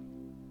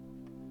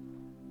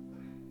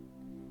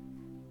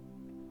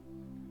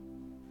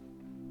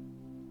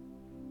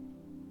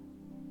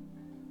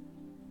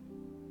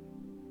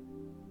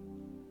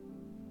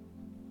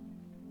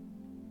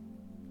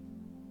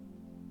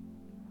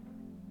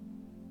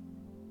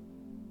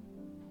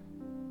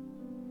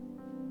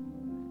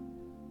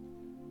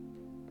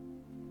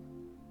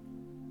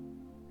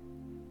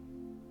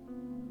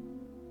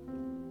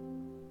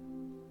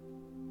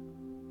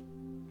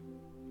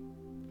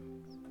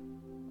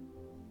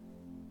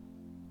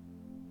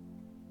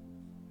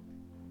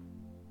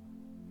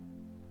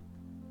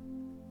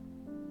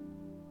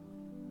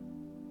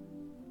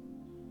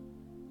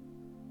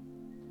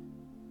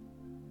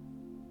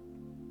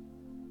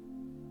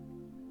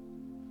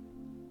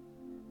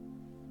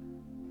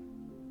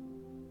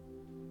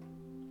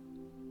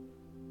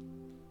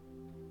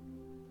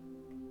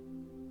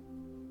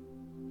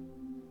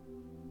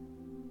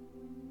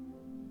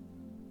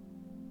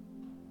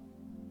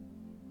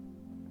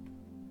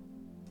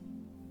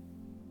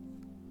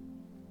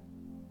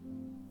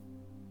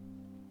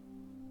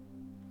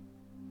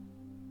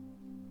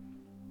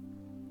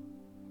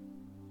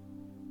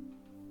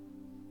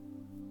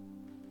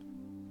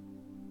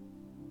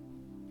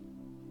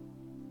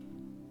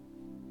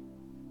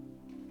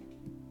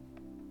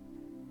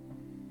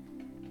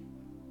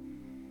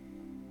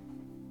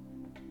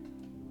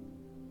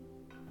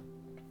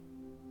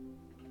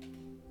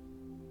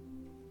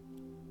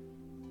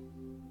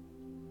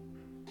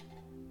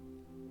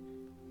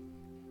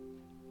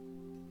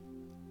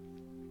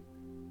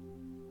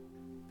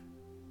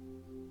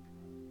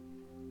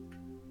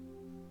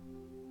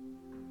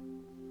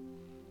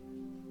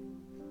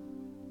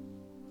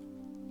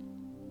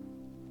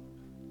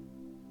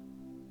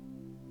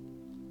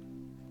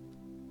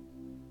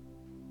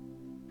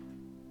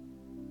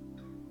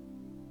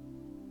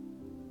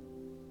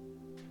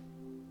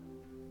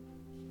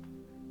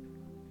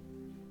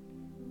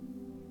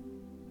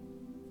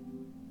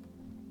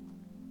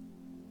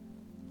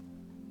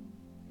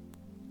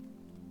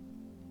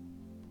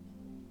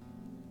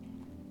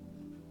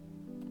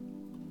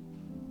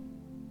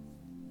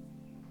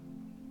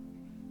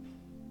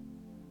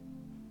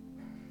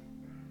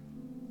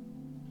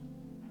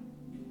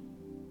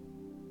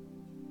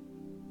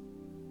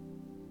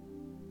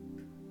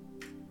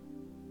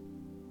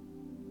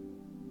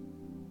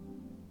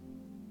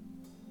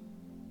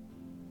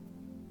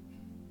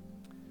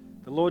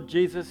 The Lord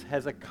Jesus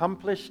has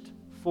accomplished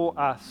for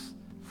us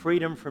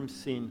freedom from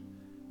sin,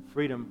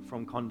 freedom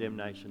from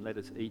condemnation. Let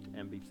us eat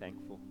and be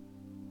thankful.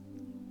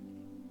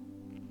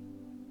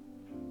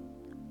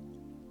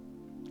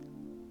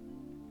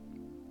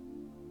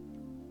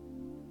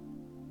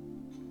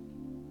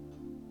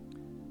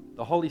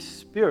 The Holy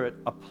Spirit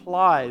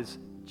applies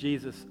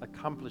Jesus'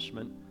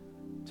 accomplishment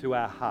to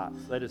our hearts.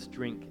 Let us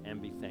drink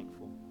and be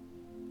thankful.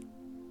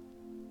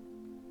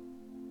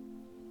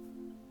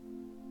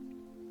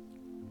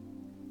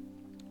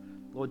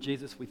 Lord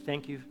Jesus, we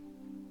thank you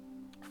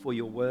for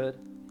your word.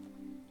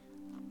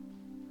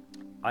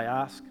 I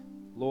ask,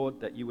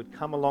 Lord, that you would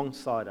come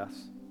alongside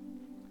us,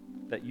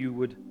 that you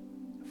would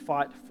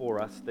fight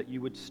for us, that you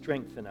would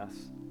strengthen us,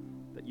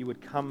 that you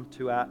would come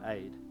to our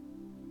aid.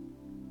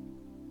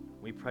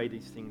 We pray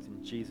these things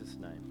in Jesus'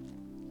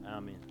 name.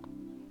 Amen.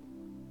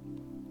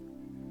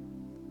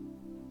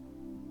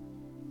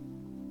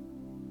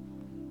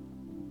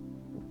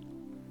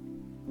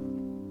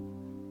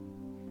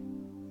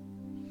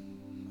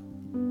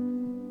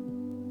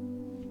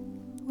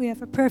 we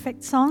have a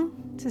perfect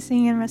song to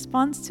sing in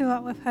response to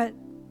what we've heard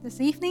this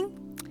evening.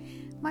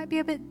 Might be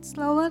a bit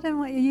slower than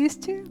what you're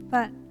used to,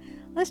 but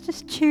let's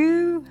just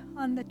chew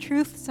on the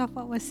truths of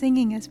what we're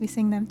singing as we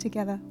sing them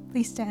together.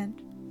 Please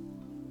stand.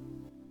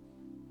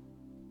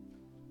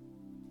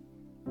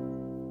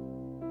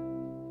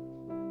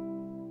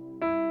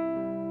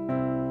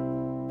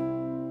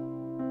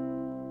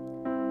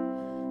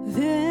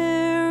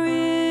 There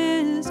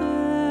is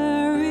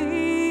a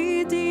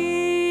Redeemer,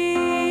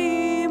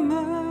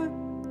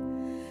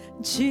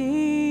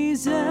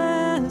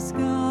 Jesus,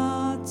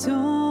 God's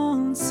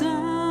own Son,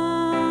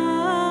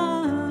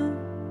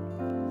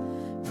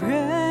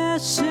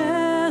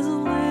 precious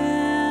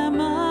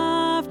Lamb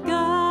of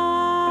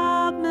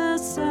God,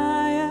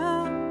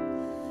 Messiah,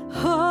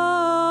 Holy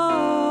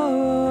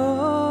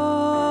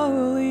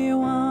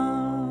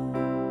One.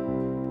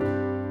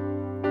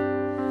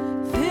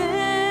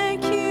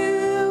 Thank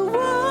you,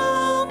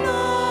 oh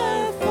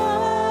my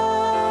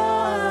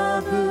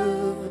Father,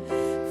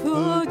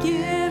 for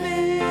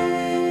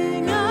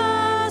giving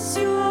us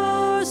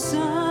your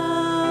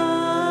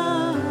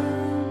Son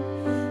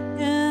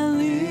and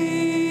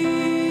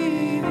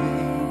leaving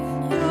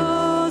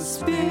your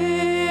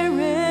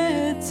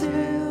Spirit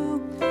till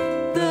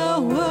the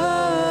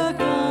work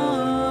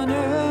on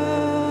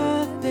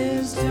earth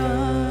is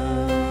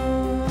done.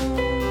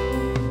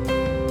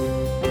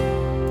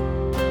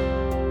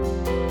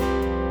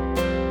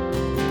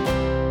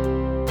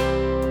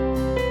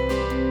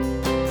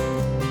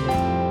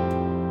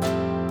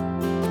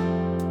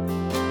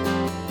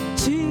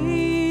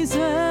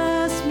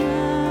 Jesus,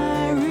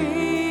 my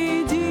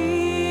Redeemer,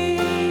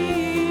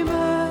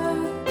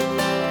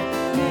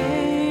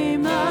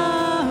 name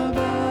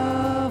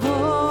above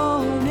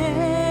all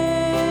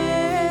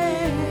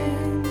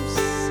names,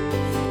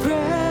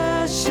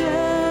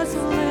 precious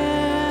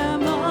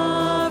Lamb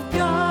of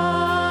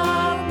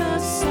God,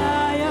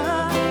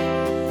 Messiah,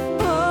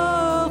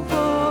 oh,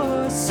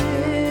 for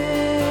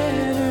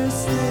sinners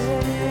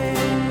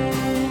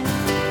slain.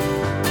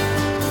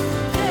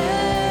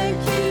 Thank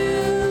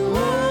you,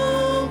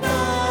 oh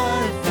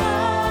my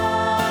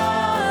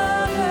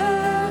Father,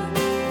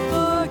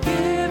 for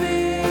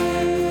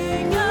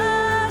giving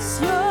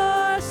us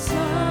your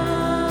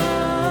Son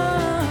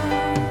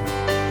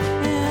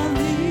and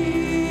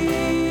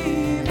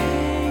leaving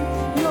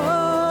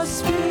your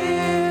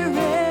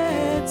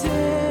Spirit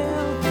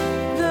till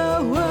the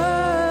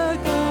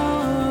work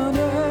on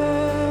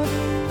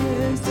earth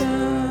is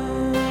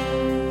done.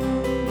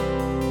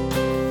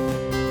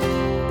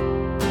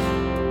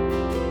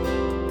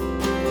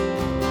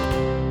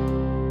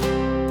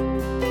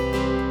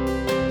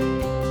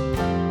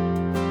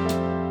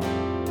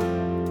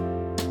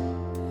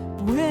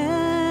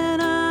 When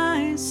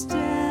I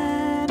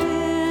stand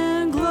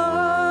in glory,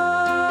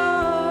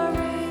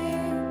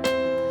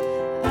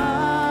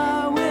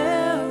 I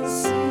will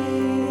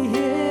see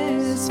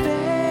His face.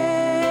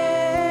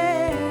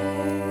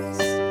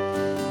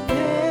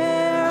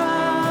 There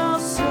I'll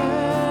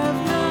serve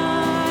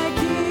my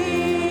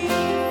King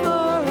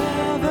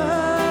forever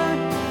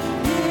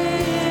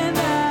in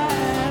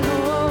that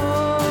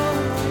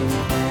holy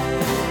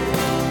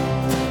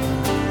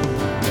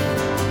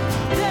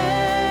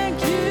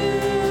Thank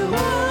you,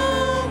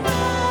 oh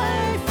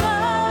my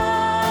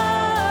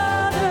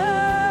Father,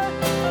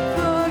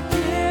 for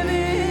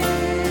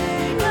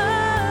giving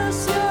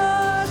us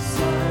your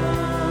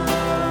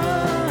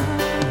Son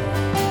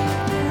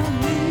and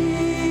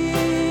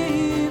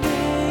leaving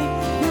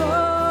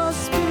your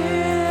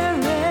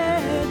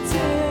Spirit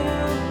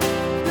till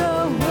the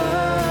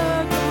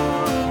work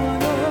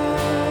on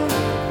earth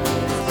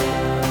is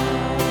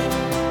done.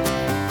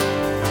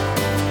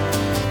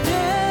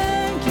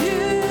 Thank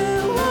you,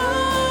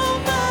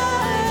 oh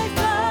my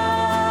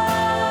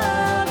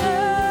Father,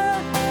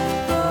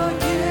 for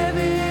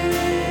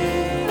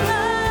giving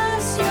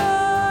us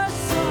your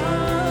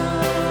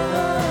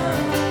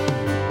Son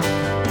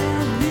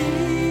and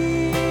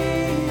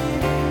leaving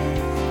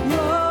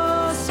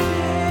your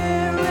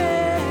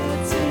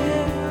Spirit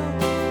till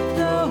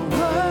the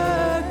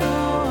work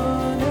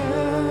on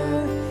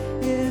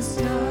earth is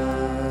done.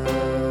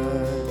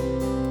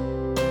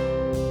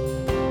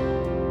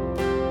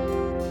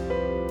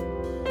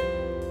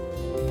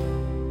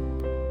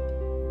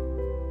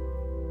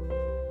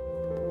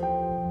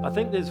 I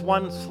think there's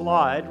one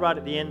slide right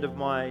at the end of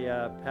my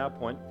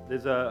PowerPoint.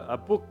 There's a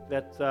book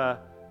that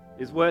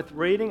is worth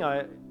reading.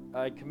 I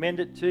commend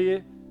it to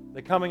you.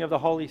 The Coming of the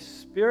Holy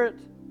Spirit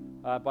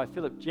by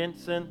Philip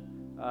Jensen.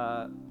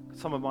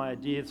 Some of my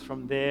ideas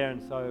from there, and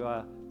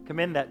so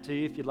commend that to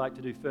you if you'd like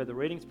to do further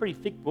reading. It's a pretty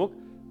thick book,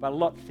 but a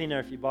lot thinner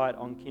if you buy it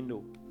on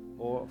Kindle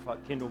or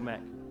Kindle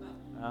Mac.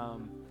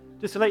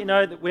 Just to let you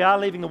know that we are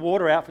leaving the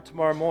water out for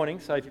tomorrow morning,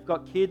 so if you've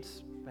got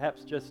kids,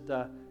 perhaps just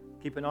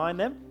keep an eye on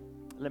them.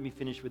 Let me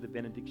finish with a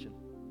benediction.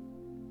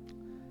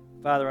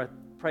 Father, I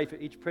pray for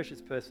each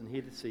precious person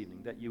here this evening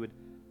that you would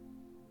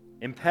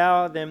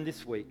empower them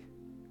this week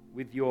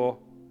with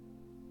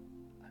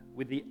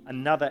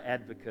another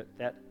advocate,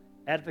 that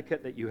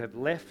advocate that you have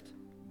left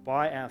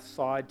by our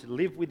side to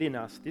live within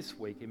us this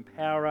week.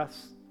 Empower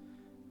us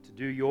to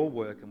do your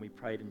work, and we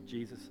pray it in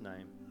Jesus'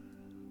 name.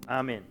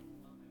 Amen.